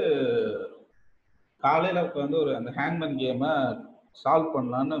நெக்ஸ்ட் காலையில உட்காந்து ஒரு அந்த ஹேங்மேன் கேமை சால்வ்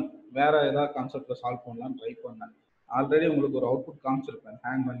பண்ணலான்னு வேற ஏதாவது கான்செப்ட்ல சால்வ் பண்ணலான்னு ட்ரை பண்ணேன். ஆல்ரெடி உங்களுக்கு ஒரு அவுட்புட் காமிச்சிருப்பேன்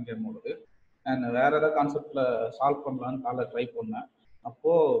ஹேங்மேன் கேமோடது. அண்ட் வேற ஏதாவது கான்செப்ட்ல சால்வ் பண்ணலான்னு காலைல ட்ரை பண்ணேன்.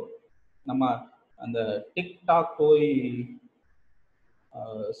 அப்போ நம்ம அந்த டிக்டாக் போய்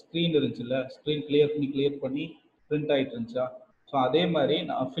ஸ்க்ரீன் இருந்துச்சுல்ல, ஸ்க்ரீன் கிளியர் பண்ணி பிரிண்ட் ஆகிட்டு இருந்துச்சா. ஸோ அதே மாதிரி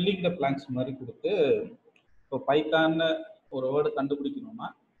நான் ஃபில்லிங் த பிளாங்க்ஸ் மாதிரி கொடுத்து, இப்போ பைத்தான்னு ஒரு வேர்டு கண்டுபிடிக்கணும்னா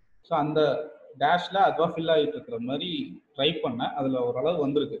ஸோ அந்த டேஷ்ல அதுவாக ஃபில் ஆகிட்டு இருக்கிற மாதிரி ட்ரை பண்ணேன். அதில் ஓரளவு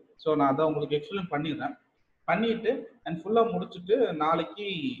வந்திருக்கு. ஸோ நான் அதை உங்களுக்கு எக்ஸ்பிளைன் பண்ணிடுறேன். பண்ணிட்டு அண்ட் ஃபுல்லாக முடிச்சுட்டு நாளைக்கு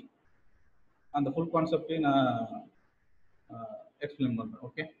அந்த ஃபுல் கான்செப்டையும் நான் எக்ஸ்பிளைன் பண்ணுறேன்.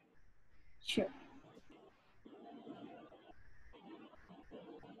 Okay, sure.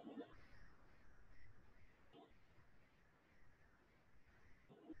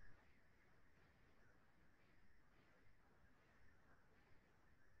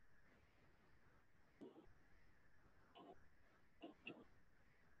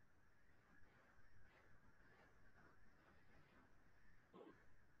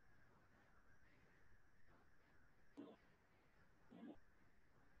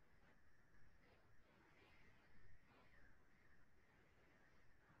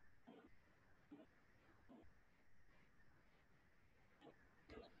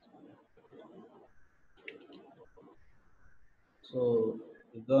 ஸோ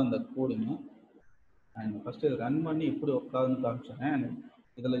இதுதான் அந்த கோடிங்க. அண்ட் ஃபர்ஸ்ட் இதை ரன் பண்ணி எப்படி ஒர்க் ஆகுதுன்னு காமிச்சேன். அண்ட்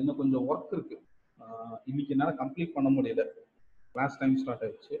இதில் இன்னும் கொஞ்சம் ஒர்க் இருக்கு. இன்னைக்கு என்னால் கம்ப்ளீட் பண்ண முடியல, கிளாஸ் டைம் ஸ்டார்ட்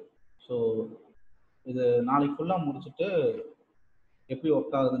ஆயிடுச்சு. ஸோ இது நாளைக்கு ஃபுல்லாக முடிச்சுட்டு எப்படி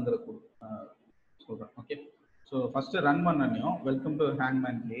ஒர்க் ஆகுதுங்கிற சொல்கிறேன். Okay, so first run பண்ணனையும் welcome to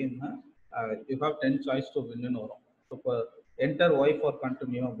ஹேங்மேன் game, you have 10 choice to வின்னு வரும். ஸோ இப்போ என்டர் ஒய் ஃபார்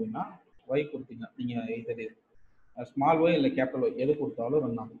கண்டினியூ அப்படின்னா ஒய் கொடுத்தீங்க, நீங்கள் இது ஸ்மால் ஒய் இல்லை கேபிட்டல் ஒய் எது கொடுத்தாலும்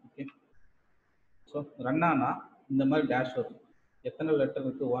ரன் ஆகும். ஓகே, ஸோ ரன் ஆனால் இந்த மாதிரி டேஷ் வரும். எத்தனை லெட்டர்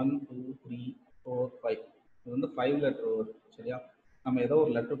இருக்குது? 1 2 3 4 5. இது வந்து 5 லெட்டர் வரும். சரியா, நம்ம ஏதோ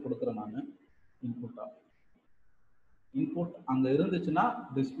ஒரு லெட்டர் கொடுக்குறோம். நான் இன்புட் அங்கே இருந்துச்சுன்னா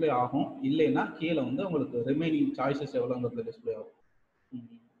டிஸ்பிளே ஆகும், இல்லைன்னா கீழே வந்து உங்களுக்கு ரிமைனிங் சாய்ஸஸ் எவ்வளோங்கிறது டிஸ்பிளே ஆகும்.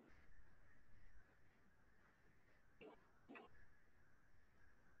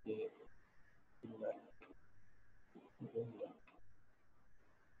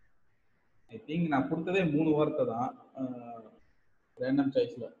 ஐ திங்க் நான் கொடுத்ததே 3 வார்த்தை தான் ரேண்டம்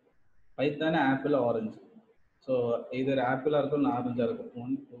சாய்ஸில். பைத்தானே apple orange. ஸோ இதர் ஆப்பிளாக இருக்கும் இல்லை ஆரஞ்சாக இருக்கும்.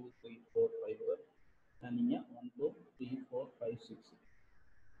 1 2 3 4 5 நீங்கள் 1 2 3 4 5 6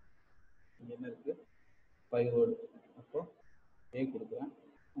 இங்கே என்ன இருக்குது? 5 வேர்டு. அப்போ ஏ கொடுக்குறேன்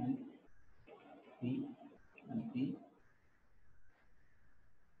அண்ட் பி அண்ட் பி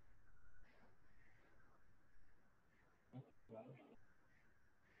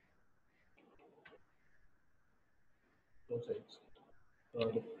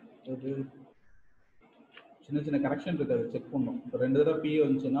சின்ன சின்ன கரெக்ஷன் இருக்கு, அதை செக் பண்ணும். இப்போ 2 தடவை பி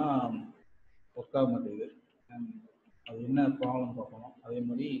வந்துச்சுன்னா ஒர்க் ஆக மாட்டேங்குது. அது என்ன ப்ராப்ளம் பார்க்கணும். அதே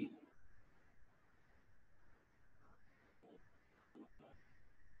மாதிரி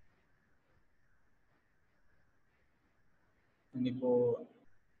இப்போ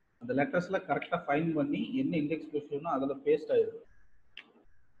அந்த லெட்டர்ஸ்ல கரெக்டா ஃபைண்ட் பண்ணி என்ன இண்டெக்ஸ் பொசிஷனோ அதுல பேஸ்ட் ஆயிடுது.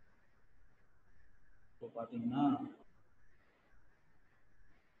 இப்போ பாத்தீங்கன்னா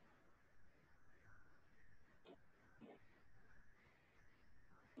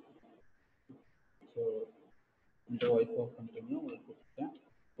ஸோ இந்த ஒய்ஃப் ஆஃப் கண்டினியூ கொடுத்துட்டேன்.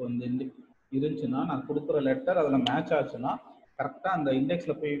 இப்போ இந்த இண்டெக்ஸ் இருந்துச்சுன்னா நான் கொடுக்குற லெட்டர் அதில் மேட்ச் ஆச்சுன்னா கரெக்டாக அந்த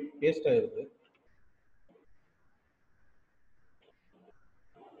இண்டெக்ஸில் போய் பேஸ்ட் ஆயிடுது.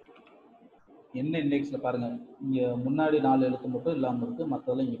 என்ன இண்டெக்ஸில் பாருங்க, இங்கே முன்னாடி 4 எழுத்து மட்டும் இல்லாமல் இருக்கு,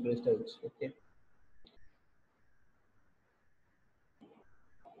 மற்றதெல்லாம் இங்கே பேஸ்ட் ஆயிடுச்சு. ஓகே,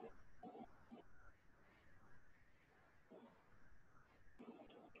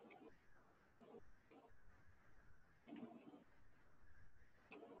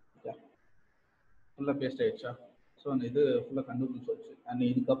 ஃபுல்லாக பேஸ்ட் ஆயிடுச்சா? ஸோ அந்த இது ஃபுல்லாக கண்டுபிடிச்சு வச்சு அண்ட்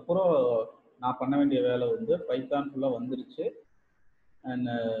இதுக்கப்புறம் நான் பண்ண வேண்டிய வேலை வந்து பைத்தான் ஃபுல்லாக வந்துருச்சு. அண்ட்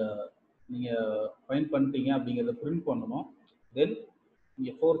நீங்கள் ஃபைண்ட் பண்ணிட்டீங்க அப்படிங்கிறத பிரிண்ட் பண்ணணும். தென்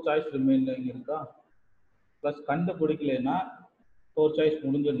இங்கே 4 சாய்ஸ் ரிமைனிங் இருக்கா, ப்ளஸ் கண்டுபிடிக்கலைன்னா 4 சாய்ஸ்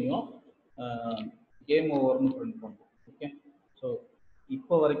முடிஞ்சனையும் கேம் ஓவர்னு பிரிண்ட் பண்ணணும். ஓகே, ஸோ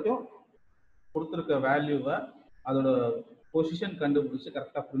இப்போ வரைக்கும் கொடுத்துருக்க வேல்யூவை அதோட பொசிஷன் கண்டுபிடிச்சி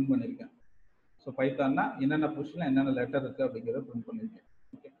கரெக்டாக பிரிண்ட் பண்ணியிருக்கேன். ஸோ பைத்தான்னா என்னென்ன பொசிஷன் என்னென்ன லெட்டர் இருக்குது அப்படிங்கிறத பிரிண்ட் பண்ணியிருக்கேன்.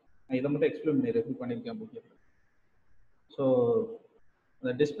 ஓகே, நான் இதை மட்டும் எக்ஸ்பிளைன் பண்ணிடுறேன் எப்படி பண்ணியிருக்கேன் அப்படிங்கிறது. ஸோ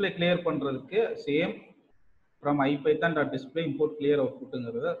இந்த டிஸ்பிளே கிளியர் பண்ணுறதுக்கு same from ipython.display import clear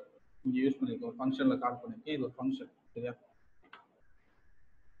அவுட்புட்டுங்கிறத இங்கே யூஸ் பண்ணியிருக்கேன். ஒரு ஃபங்க்ஷனில் கால் பண்ணியிருக்கேன். இது ஒரு ஃபங்க்ஷன். சரியா,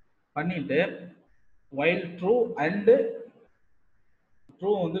 பண்ணிட்டு while true அண்டு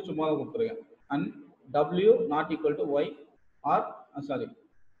ட்ரூ வந்து சும்மா தான் கொடுத்துருக்கேன். And w not equal to Y R sorry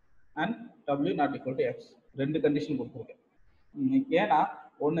and w not equal to X 2 condition கொடுத்துருக்கேன். ஏன்னா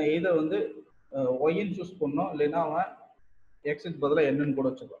ஒன்று இதை வந்து ஒய்ன்னு சூஸ் பண்ணணும், இல்லைன்னா அவன் எக்ஸுக்கு பதிலாக என்னன்னு கூட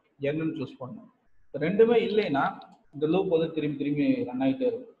வச்சுக்கலாம். என்னன்னு சூஸ் பண்ணணும். ரெண்டுமே இல்லைன்னா இந்த லூப் வந்து திரும்பி திரும்பி ரன் ஆகிட்டே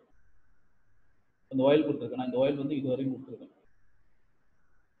இருக்கும். இந்த ஒயில் கொடுத்துருக்கேன், இந்த ஒயில் வந்து இது வரைக்கும் கொடுத்துருக்கேன்.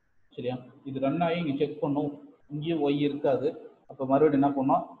 சரியா, இது ரன் ஆகி இங்கே செக் பண்ணோம், இங்கேயும் ஒய் இருக்காது. அப்போ மறுபடியும் என்ன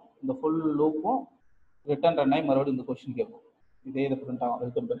பண்ணோம், இந்த ஃபுல் லூப்பும் ரிட்டர்ன் ரன் ஆகி மறுபடியும் இந்த கொஸ்டின் கேட்போம். இதே இதை பிரிண்ட் ஆகும்.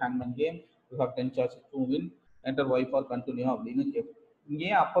 Welcome to ஹேங்மேன் game, you have 10 chances to win, enter Y for continue அப்படின்னு கேட்போம்.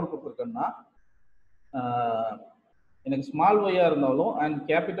 இங்கேயே அப்பர் கொடுத்துருக்கேன்னா எனக்கு ஸ்மால் ஒய்யா இருந்தாலும் அண்ட்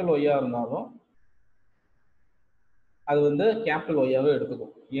கேபிட்டல் ஒய்யா இருந்தாலும் அது வந்து கேபிட்டல் ஒய்யாவே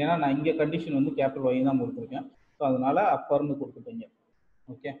எடுத்துக்கும். ஏன்னா நான் இங்கே கண்டிஷன் வந்து கேபிட்டல் ஒய் தான் கொடுத்துருக்கேன். ஸோ அதனால அப்பர்னு கொடுத்துட்டீங்க.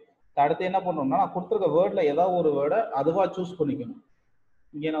 ஓகே, அடுத்து என்ன பண்ணணும்னா நான் கொடுத்துருக்க வேர்டில் ஏதாவது ஒரு வேர்டை அதுவாக சூஸ் பண்ணிக்கணும்.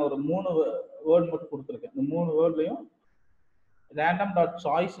 இங்கே நான் ஒரு 3 வேர்டு மட்டும் கொடுத்துருக்கேன். இந்த 3 வேர்ட்லையும் ரேண்டம் டாட்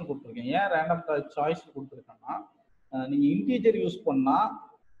சாய்ஸ்னு கொடுத்துருக்கேன். ஏன் ரேண்டம் டாட் சாய்ஸ் கொடுத்துருக்கேன்னா நீங்கள் இன்டீஜர் யூஸ் பண்ணால்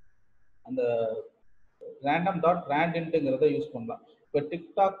அந்த ரேண்டம் டாட் ரேண்ட் இன்ட்டுங்கிறத யூஸ் பண்ணலாம். இப்போ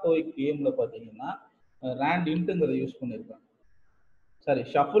டிக்டாக் டோய் கேமில் பார்த்தீங்கன்னா ரேண்ட் இன்ட்டுங்கிறத யூஸ் பண்ணியிருக்கேன். Sorry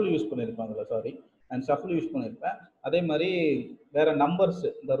shuffle use பண்ணியிருப்பாங்கல்ல, sorry and shuffle use பண்ணியிருப்பேன். அதே மாதிரி வேற நம்பர்ஸ்,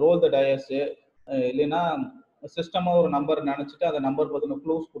 இந்த ரோல் த டயஸ் இல்லைன்னா சிஸ்டமாக ஒரு நம்பர் நினச்சிட்டு அந்த நம்பர் பார்த்தீங்கன்னா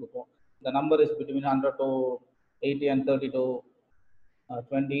க்ளோஸ் கொடுக்கும். இந்த number is between 100 to 80 and 30 to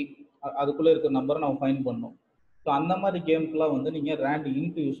 20 அதுக்குள்ளே இருக்கிற நம்பரை நம்ம ஃபைன் பண்ணணும். ஸோ அந்த மாதிரி கேமுக்குலாம் வந்து நீங்கள் ரேண்ட்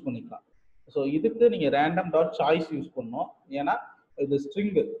இன்ட்டு யூஸ் பண்ணிக்கலாம். ஸோ இதுக்கு நீங்கள் ரேண்டம் டாட் சாய்ஸ் யூஸ் பண்ணணும். ஏன்னா இது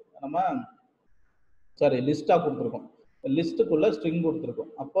ஸ்ட்ரிங்கு நம்ம சாரி லிஸ்ட்டாக கொடுத்துருக்கோம், லிஸ்ட்டுக்குள்ளே ஸ்ட்ரிங்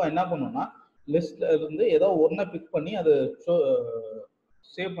கொடுத்துருக்கோம். அப்போ என்ன பண்ணணும்னா லிஸ்ட்ல இருந்து ஏதோ ஒன்றை பிக் பண்ணி அது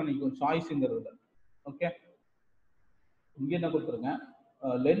சேவ் பண்ணிக்கும் சாய்ஸுங்கிறதுல. ஓகே, இங்கே என்ன கொடுத்துருங்க,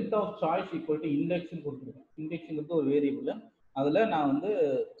 length of choice equal to இண்டெக்ஸ்ன்னு கொடுத்துருக்கேன். இண்டெக்ஸுங்கிறது ஒரு வேரியபிள், அதில் நான் வந்து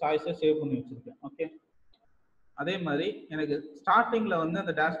சாய்ஸை சேவ் பண்ணி வச்சுருக்கேன். ஓகே, அதே மாதிரி எனக்கு ஸ்டார்டிங்கில் வந்து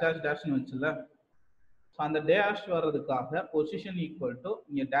அந்த டேஷ் டேஷ் டேஷ்னு வச்சுல, ஸோ அந்த டேஷ் வர்றதுக்காக பொசிஷன் ஈக்குவல் டு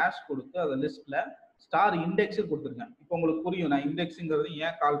இங்கே டேஷ் கொடுத்து அதை லிஸ்ட்டில் ஸ்டார் இண்டெக்ஸு கொடுத்துருக்கேன். இப்போ உங்களுக்கு புரியும் நான் இண்டெக்ஸுங்கிறது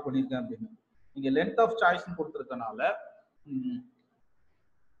ஏன் கால் பண்ணியிருக்கேன் அப்படின்னு. நீங்கள் லென்த் ஆஃப் சாய்ஸ்ன்னு கொடுத்துருக்கனால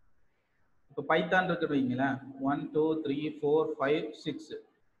இப்போ பைத்தான் இருக்குன்னு வைங்களேன், 1 2 3 4 5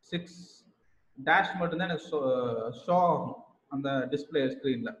 6 டேஷ் மட்டும்தான் எனக்கு ஷோ ஆகும் அந்த டிஸ்பிளே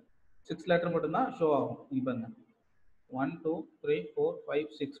ஸ்க்ரீனில். 6 லெட்டர் மட்டும்தான் ஷோ ஆகும். இப்போ பாருங்க 1 2 3 4 5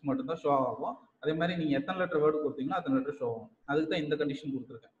 6 மட்டும்தான் ஷோ ஆகும். அதே மாதிரி நீங்கள் எத்தனை லெட்டர் வேர்டு கொடுத்தீங்களோ அத்தனை லெட்டர் ஷோ ஆகும். அதுக்கு தான் இந்த கண்டிஷன்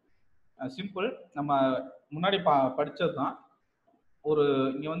கொடுத்துருக்கேன். சிம்பிள், நம்ம முன்னாடி படித்தது தான். ஒரு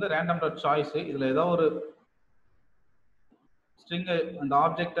இங்கே வந்து ரேண்டம் டாட் சாய்ஸு, இதில் ஏதோ ஒரு ஸ்ட்ரிங்கை அந்த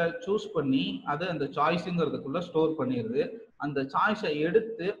ஆப்ஜெக்டை சூஸ் பண்ணி அது அந்த சாய்ஸுங்கிறதுக்குள்ள ஸ்டோர் பண்ணிடுது. அந்த சாய்ஸை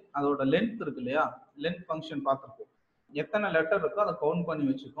எடுத்து அதோட லென்த் இருக்கு இல்லையா, லென்த் ஃபங்க்ஷன் பார்த்துருக்கோம், எத்தனை லெட்டர் இருக்கோ அதை கவுண்ட் பண்ணி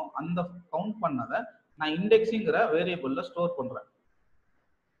வச்சுக்கோம். அந்த கவுண்ட் பண்ணதை நான் இண்டெக்ஸுங்கிற வேரியபிளில் ஸ்டோர் பண்ணுறேன்.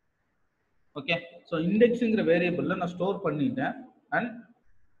 ஓகே, ஸோ இண்டெக்ஸுங்கிற வேரியபிளில் நான் ஸ்டோர் பண்ணிட்டேன். அண்ட்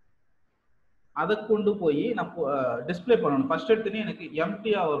அதை கொண்டு போய் நான் டிஸ்பிளே பண்ணணும். ஃபர்ஸ்ட் எடுத்துன்னு எனக்கு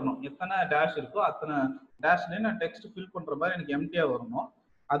எம்டியாக வரணும். எத்தனை டேஷ் இருக்கோ அத்தனை டேஷ்லேயே நான் டெக்ஸ்ட் ஃபில் பண்ணுற மாதிரி எனக்கு எம்டியாக வரணும்.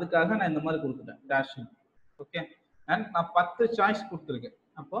 அதுக்காக நான் இந்த மாதிரி கொடுத்துட்டேன் டேஷ். ஓகே, அண்ட் நான் 10 சாய்ஸ் கொடுத்துருக்கேன்.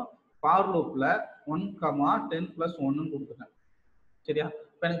 அப்போ ஃபார் லூப்பில் 1, 10 + 1 கொடுத்துட்டேன். சரியா,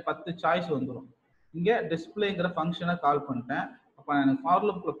 இப்போ எனக்கு 10 சாய்ஸ் வந்துடும். இங்கே டிஸ்பிளேங்கிற ஃபங்க்ஷனை கால் பண்ணிட்டேன். அப்போ எனக்கு ஃபார்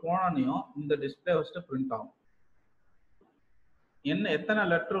லூப்பில் போனோன்னையும் இந்த டிஸ்பிளே ஃபஸ்ட்டு பிரிண்ட் ஆகும். என்ன எத்தனை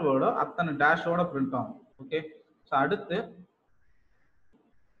லெட்டர் வேர்டோ அத்தனை டேஷோட பிரிண்ட் ஆகும். ஓகே, ஸோ அடுத்து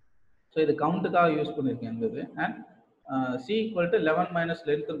ஸோ இது கவுண்ட்டுக்காக யூஸ் பண்ணியிருக்கேன் இந்த இது. And C equal to 11 -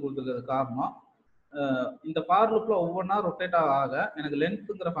 length கொடுத்துருக்கிறது காரணம் இந்த ஃபார் லூப்பில் ஒவ்வொன்றா ரொட்டேட் ஆக எனக்கு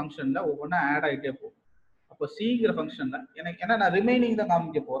லென்த்துங்கிற ஃபங்க்ஷனில் ஒவ்வொன்றா ஆட் ஆகிட்டே போகும். அப்போ சிங்கிற ஃபங்க்ஷனில் எனக்கு ஏன்னா நான் ரிமைனிங் தான்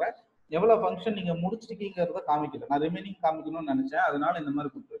காமிக்க போகிறேன், எவ்வளோ ஃபங்க்ஷன் நீங்கள் முடிச்சிருக்கீங்கிறத காமிக்கல, நான் ரிமைனிங் காமிக்கணும்னு நினச்சேன், அதனால இந்த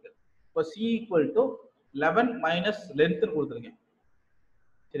மாதிரி கொடுத்துருக்கேன். இப்போ சி ஈக்குவல் டு 11 - லென்த்னு கொடுத்துருக்கேன்.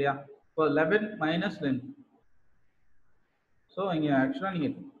 சரியா, இப்போ 11 - லென்த். ஸோ இங்கே ஆக்சுவலாக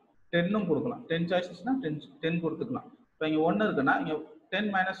நீங்கள் 10ம் கொடுக்கலாம். 10 சாய்ஸஸ்னா 10 கொடுத்துக்கலாம். இப்போ இங்கே 1 இருக்குன்னா இங்கே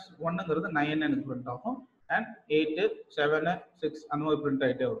 10 - 1ங்கிறது 9 எனக்கு பிரிண்ட் ஆகும். அண்ட் 8 7 6 அந்த மாதிரி பிரிண்ட்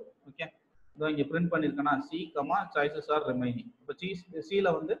ஆகிட்டே வரும். ஓகே, இதோ இங்கே பிரிண்ட் பண்ணியிருக்கேன்னா சி சாய்ஸஸ் ஆர் ரிமைனிங். இப்போ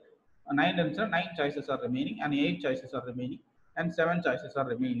சியில் வந்து 9 இருந்துச்சுன்னா 9 choices R remaining and 8 choices R remaining and 7 choices R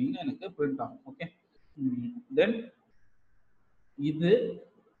remaining எனக்கு பிரிண்ட் ஆகும். ஓகே, தென் இது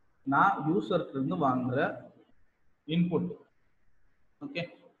நான் யூசர்கிட்ட இருந்து வாங்குற இன்புட். ஓகே,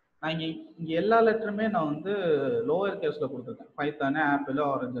 நான் இங்கே எல்லா லெட்டருமே நான் வந்து லோவர் கேஸில் கொடுத்துருக்கேன், பைத்தானு ஆப்பிள்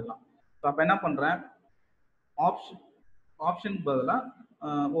ஆரஞ்சு எல்லாம். ஸோ அப்போ என்ன பண்ணுறேன், ஆப்ஷன் பதிலாக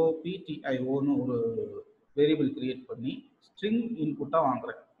OPTIOன்னு ஒரு வேரியபிள் கிரியேட் பண்ணி ஸ்ட்ரிங் இன்புட்டாக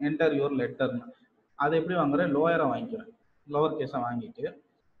வாங்குறேன். Enter your லெட்டர்னு. அதை எப்படி வாங்குறேன், லோயராக வாங்கிக்கிறேன், லோவர் கேஸாக வாங்கிட்டு.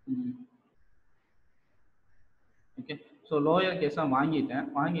 ஓகே, ஸோ லோயர் கேஸாக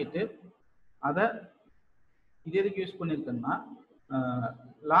வாங்கிட்டு அதை இது எதுக்கு யூஸ் பண்ணியிருக்கேன்னா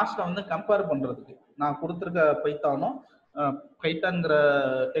லாஸ்ட்டில் வந்து கம்பேர் பண்ணுறதுக்கு. நான் கொடுத்துருக்க பைத்தான்ங்கிற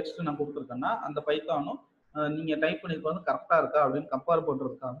டெக்ஸ்ட் நான் கொடுத்துருக்கேன்னா அந்த பைத்தானும் நீங்கள் டைப் பண்ணியிருக்க வந்து கரெக்டாக இருக்கா அப்படின்னு கம்பேர்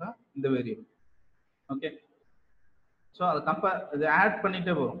பண்ணுறதுக்காக இந்த வேரியபிள். ஓகே, ஸோ அதை இது ஆட்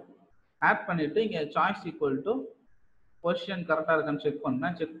பண்ணிகிட்டே வரும். ஆட் பண்ணிவிட்டு இங்கே சாய்ஸ் ஈக்குவல் டு பொசிஷன் கரெக்டாக இருக்கான்னு செக்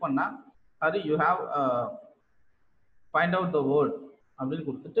பண்ணால் அது you have find out the word அப்படின்னு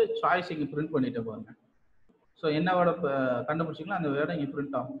கொடுத்துட்டு சாய்ஸ் இங்கே பிரிண்ட் பண்ணிட்டு பாருங்க. ஸோ என்ன வேர்டை கண்டுபிடிச்சிங்களோ அந்த வேர்டை இங்கே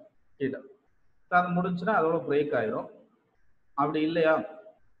பிரிண்ட் ஆகும் கீழே. ஸோ அது முடிஞ்சுன்னா அதோட பிரேக் ஆயிடும். அப்படி இல்லையா,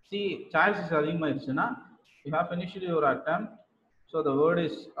 choices அதிகமாகிடுச்சுன்னா you have finished your attempt so the word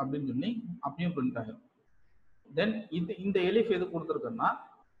is அப்படின்னு சொல்லி அப்படியும் பிரிண்ட் ஆகிடும். தென் இந்த எலிஃப் எது கொடுத்துருக்குன்னா,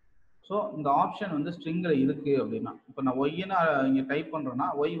 ஸோ இந்த ஆப்ஷன் வந்து ஸ்ட்ரிங்கில் இருக்குது அப்படின்னா, இப்போ நான் ஒய்ன்னு இங்கே டைப் பண்ணுறேன்னா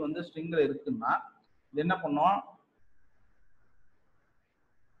ஒய் வந்து ஸ்ட்ரிங்கில் இருக்குன்னா இது என்ன பண்ணோம்,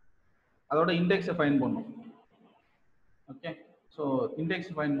 அதோட இண்டெக்ஸை ஃபைண்ட் பண்ணும். ஓகே, ஸோ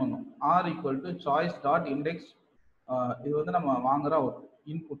இண்டெக்ஸ் ஃபைண்ட் பண்ணோம். R equal to choice dot index. இது வந்து நம்ம வாங்குற ஒரு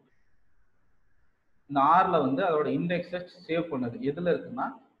இன்புட். இந்த ஆர்ல வந்து அதோட இண்டெக்ஸை சேவ் பண்ணுது எதுல இருக்குன்னா,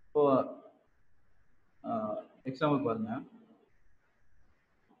 இப்போ எக்ஸாம்பிள் பாருங்க,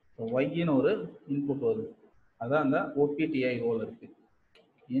 ஒய்ன்னு ஒரு இன்புட் வருது, அதான் அந்த ஓபிடிஐ ரோல் இருக்கு.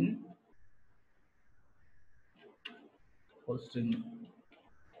 இன் ஒரு ஸ்ட்ரிங்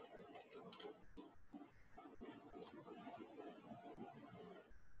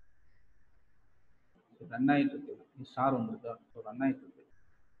ரன் ஆயிட்டு இருக்கு, ஸ்டார் வந்துருக்கா, ரன் ஆயிட்டு இருக்கு,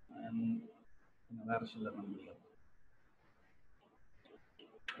 வேற சில பண்ண முடியாது.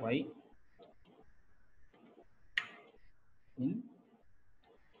 y in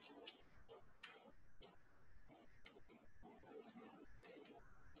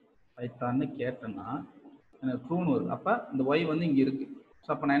பைத்தான்னு கேட்டேன்னா எனக்கு ட்ரூன்னு வருது. அப்ப இந்த y வந்து இங்க இருக்கு. ஸோ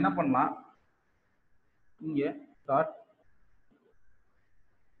அப்ப நான் என்ன பண்ணலாம், இங்க டாட்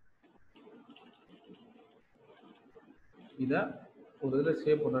இத ஒரு இதில்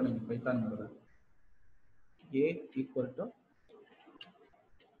சேவ் பண்ணுறேன். நீங்கள் பைத்தான்ங்கிறத a ஈக்குவல் டு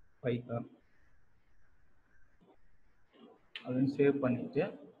பைத்தான் அப்படின்னு சேவ் பண்ணிட்டு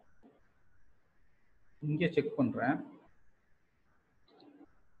இங்கே செக் பண்ணுறேன்.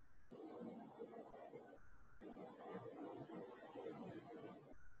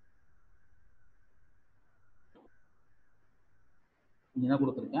 என்ன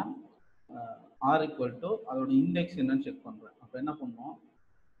கொடுத்துருக்கேன், ஆர் ஈக்குவல் டு அதோட இண்டெக்ஸ் என்னன்னு செக் பண்ணுறேன். அப்போ என்ன பண்ணுவோம்,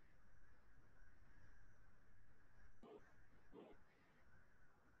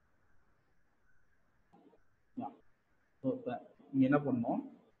 இப்போ இங்கே என்ன பண்ணுவோம்,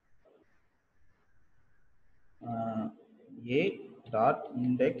 ஏ டாட்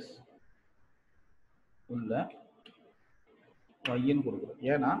இண்டெக்ஸ் உள்ள ஒய்ன்னு கொடுக்குறோம்.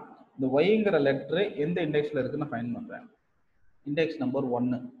 ஏன்னா இந்த ஒய்ங்கிற லெட்ரு எந்த இண்டெக்ஸில் இருக்குன்னு ஃபைண்ட் பண்ணுறேன். இண்டெக்ஸ் நம்பர்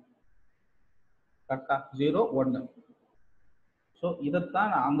 1 கரெக்டா, 0 1. ஸோ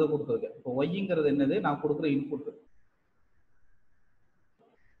இதைத்தான் நான் அங்கே கொடுத்துருக்கேன். இப்போ ஒய்ங்கிறது என்னது, நான் கொடுக்குற இன்புட்.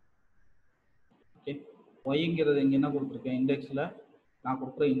 ஓகே, ஒய்ங்கிறது இங்கே என்ன கொடுத்துருக்கேன், இண்டெக்ஸில் நான்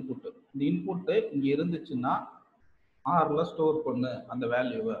கொடுக்குற இன்புட்டு. இந்த இன்புட்டு இங்கே இருந்துச்சுன்னா ஆரில் ஸ்டோர் பண்ணு அந்த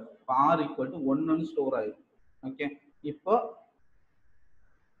வேல்யூவை. இப்போ ஆர் ஈக்குவல் டு 1ன்னு ஸ்டோர் ஆயிடும். ஓகே, இப்போ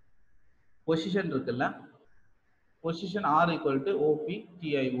பொசிஷன் இருக்குல்ல, பொசிஷன் ஆர் ஈக்குவல் டு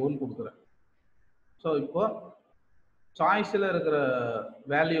ஓபிடிஐஓன்னு கொடுக்குறேன். ஸோ இப்போ சாய்ஸில் இருக்கிற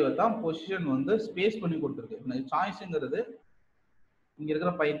வேல்யூவை தான் பொசிஷன் வந்து ஸ்பேஸ் பண்ணி கொடுத்துருக்கு. சாய்ஸுங்கிறது இங்கே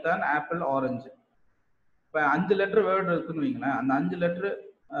இருக்கிற பைத்தான், ஆப்பிள், ஆரஞ்சு. இப்போ 5 லெட்டர் வேர்டு இருக்குன்னு வைங்களேன், அந்த 5 லெட்டர்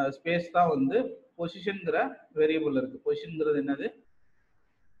ஸ்பேஸ் தான் வந்து பொசிஷன்ங்கிற வேரியபிள் இருக்கு. பொசிஷன்ங்கிறது என்னது,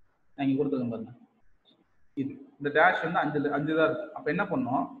 நான் இங்கே கொடுத்துருக்கேன் பாருங்க, இது இந்த டேஷ் வந்து 5 தான் இருக்கு. அப்போ என்ன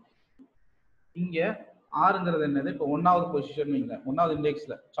பண்ணோம், இங்கே ஆறுங்கிறது என்னது, இப்போ 1வது பொசிஷன் வைங்களேன், 1வது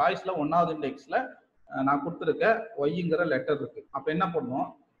இண்டெக்ஸில், சாய்ஸில் 1வது இண்டெக்ஸில் நான் கொடுத்துருக்க ஒய்ங்கிற லெட்டர் இருக்கு. அப்போ என்ன பண்ணுவோம்,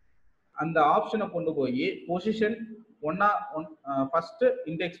 அந்த ஆப்ஷனை கொண்டு போய் பொசிஷன் ஃபர்ஸ்ட்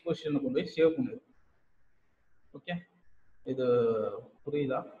இண்டெக்ஸ் பொசிஷனை கொண்டு போய் சேவ் பண்ணிடுவோம். ஓகே, இது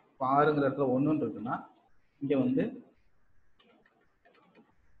புரியுதா? இப்போ ஆறுங்கிற இடத்துல 1 இருக்குன்னா இங்கே வந்து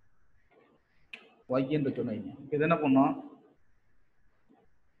ஒய்ன்னு இருக்குன்னு வைங்க. இது என்ன பண்ணோம்,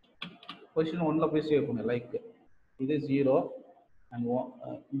 பொசிஷன் 1ல போய் சேவ் பண்ணு. லைக் இது 0 அண்ட்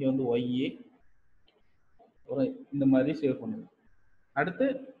இங்கே வந்து ஒய் ஒரு இந்த மாதிரி சேவ் பண்ணுது. அடுத்து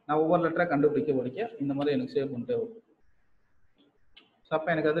நான் ஒவ்வொரு லெட்டரை கண்டுபிடிக்க இந்த மாதிரி எனக்கு சேவ் பண்ணிட்டே வரும். ஸோ அப்போ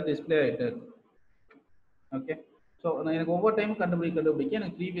எனக்கு அது டிஸ்பிளே ஆகிட்டே இருக்கு. ஓகே, ஸோ நான் எனக்கு ஒவ்வொரு டைமும் கண்டுபிடிக்க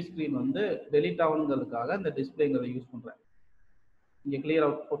எனக்கு ப்ரீவியஸ் ஸ்க்ரீன் வந்து டெலீட் ஆகணுங்கிறதுக்காக இந்த டிஸ்பிளேங்கிறத யூஸ் பண்ணுறேன். இங்கே கிளியர்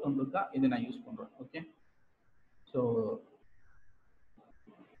அவுட் போட்டு இருக்கா, இதை நான் யூஸ் பண்ணுறேன். ஓகே, ஸோ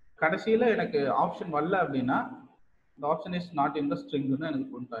கடைசியில் எனக்கு ஆப்ஷன் வரல அப்படின்னா இந்த ஆப்ஷன் இஸ் நாட் இன் த ஸ்ட்ரிங்னு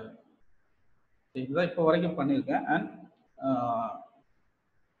எனக்கு பிரிண்ட் ஆகிடும். இதுதான் இப்போ வரைக்கும் பண்ணியிருக்கேன். அண்ட்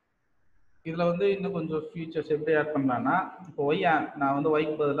இதில் வந்து இன்னும் கொஞ்சம் ஃபீச்சர்ஸ் எப்படி ஆட் பண்ணலான்னா, இப்போ ஒய் நான் வந்து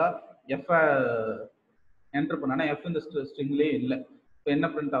ஒய்க்கு பதிலாக எஃப் என்டர் பண்ணேன்னா எஃப் இந்த ஸ்ட்ரிங்லேயே இல்லை. இப்போ என்ன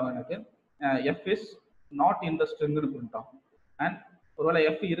பிரிண்ட் ஆகும், எனக்கு F is not in the ஸ்ட்ரிங்னு print ஆகும். அண்ட் ஒருவேளை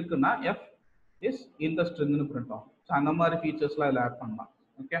எஃப் இருக்குன்னா F is in the ஸ்ட்ரிங்னு print ஆகும். ஸோ அந்த மாதிரி ஃபீச்சர்ஸ்லாம் இதில் ஆட் பண்ணலாம்.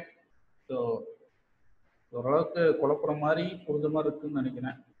 ஓகே, ஸோ ஓரளவுக்கு குழப்புற மாதிரி புரிஞ்ச மாதிரி இருக்குன்னு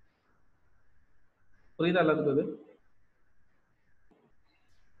நினைக்கிறேன். புரியுதா எல்லாத்துக்கும்?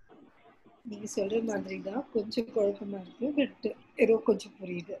 நீங்க சொல்ற மாதிரி தான் கொஞ்சம் குழப்பமா இருக்கு, பட் ஏதோ கொஞ்சம்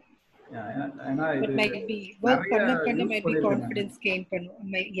புரியுது. ஏன்னா இது might be work பண்ண might be confidence gain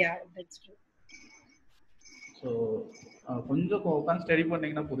பண்ணும். Yeah, that's true. ஸோ கொஞ்சம் உட்காந்து ஸ்டடி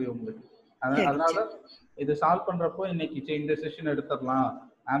பண்ணீங்கன்னா புரியும் உங்களுக்கு. அதனால இது சால்வ் பண்றப்போ இன்னைக்கு இந்த செஷன் எடுத்துடலாம்,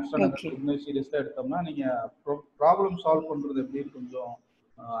 ஆம்ஸ்ட்ராங் அந்த சிக்னல் சீரிஸ்ல எடுத்தோம்னா நீங்க ப்ராப்ளம் சால்வ் பண்றது எப்படின்னு கொஞ்சம்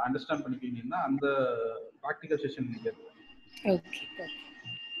அண்டர்ஸ்டாண்ட் பண்ணிக்கிட்டீங்கன்னா அந்த ப்ராக்டிகல் செஷன் நீங்க ஓகே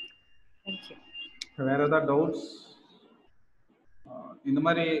தேங்க்யூ. வேற ஏதாவது டவுட்ஸ்? இந்த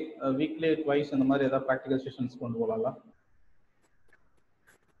மாதிரி வீக்லி ட்வைஸ் இந்த மாதிரி ஏதாவது ப்ராக்டிகல் செஷன்ஸ் கொண்டு போகலாம்ல?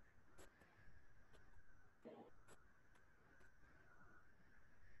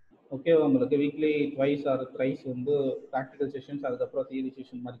 ஓகே, உங்களுக்கு வீக்லி ட்வைஸ் ஆர் த்ரைஸ் வந்து ப்ராக்டிகல் செஷன்ஸ், அதுக்கப்புறம் தியரி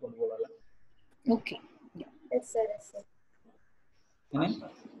செஷன் மாதிரி கொண்டு போகலாம்ல? Okay. Yes sir, yes sir. என்ன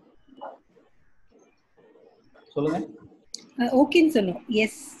சொல்லுங்க. ஓகேன்னு சொன்னோம்.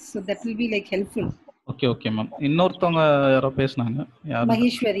 S, so that will be like helpful. Okay okay ma'am. இன்னொருத்தவங்க யாரோ பேசுனாங்க, யார்?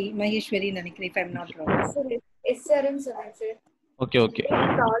 மகேஸ்வரி நினைக்கிறேன், if I'm not wrong. Yes sir ன்னு சொன்னேன் சார். Okay okay.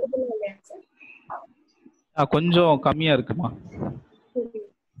 ஆடிபிள் இல்லையா சார்? கொஞ்சம் கம்மியா இருக்குமா?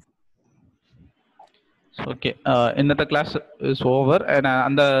 Okay, இன்னத்த class is over.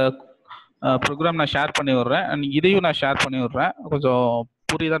 அந்த ப்ரோக்ராம் நான் ஷேர் பண்ணி விடுறேன், அண்ட் இதையும் நான் ஷேர் பண்ணி விடுறேன். கொஞ்சம்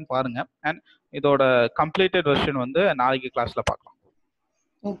புரியுதான்னு பாருங்க. அண்ட் இதோட கம்ப்ளீட்டட் வெர்ஷன் வந்து நாளைக்கு கிளாஸ்ல பார்க்கலாம்.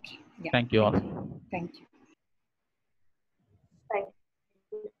 Okay, thank you all. தேங்க்யூ.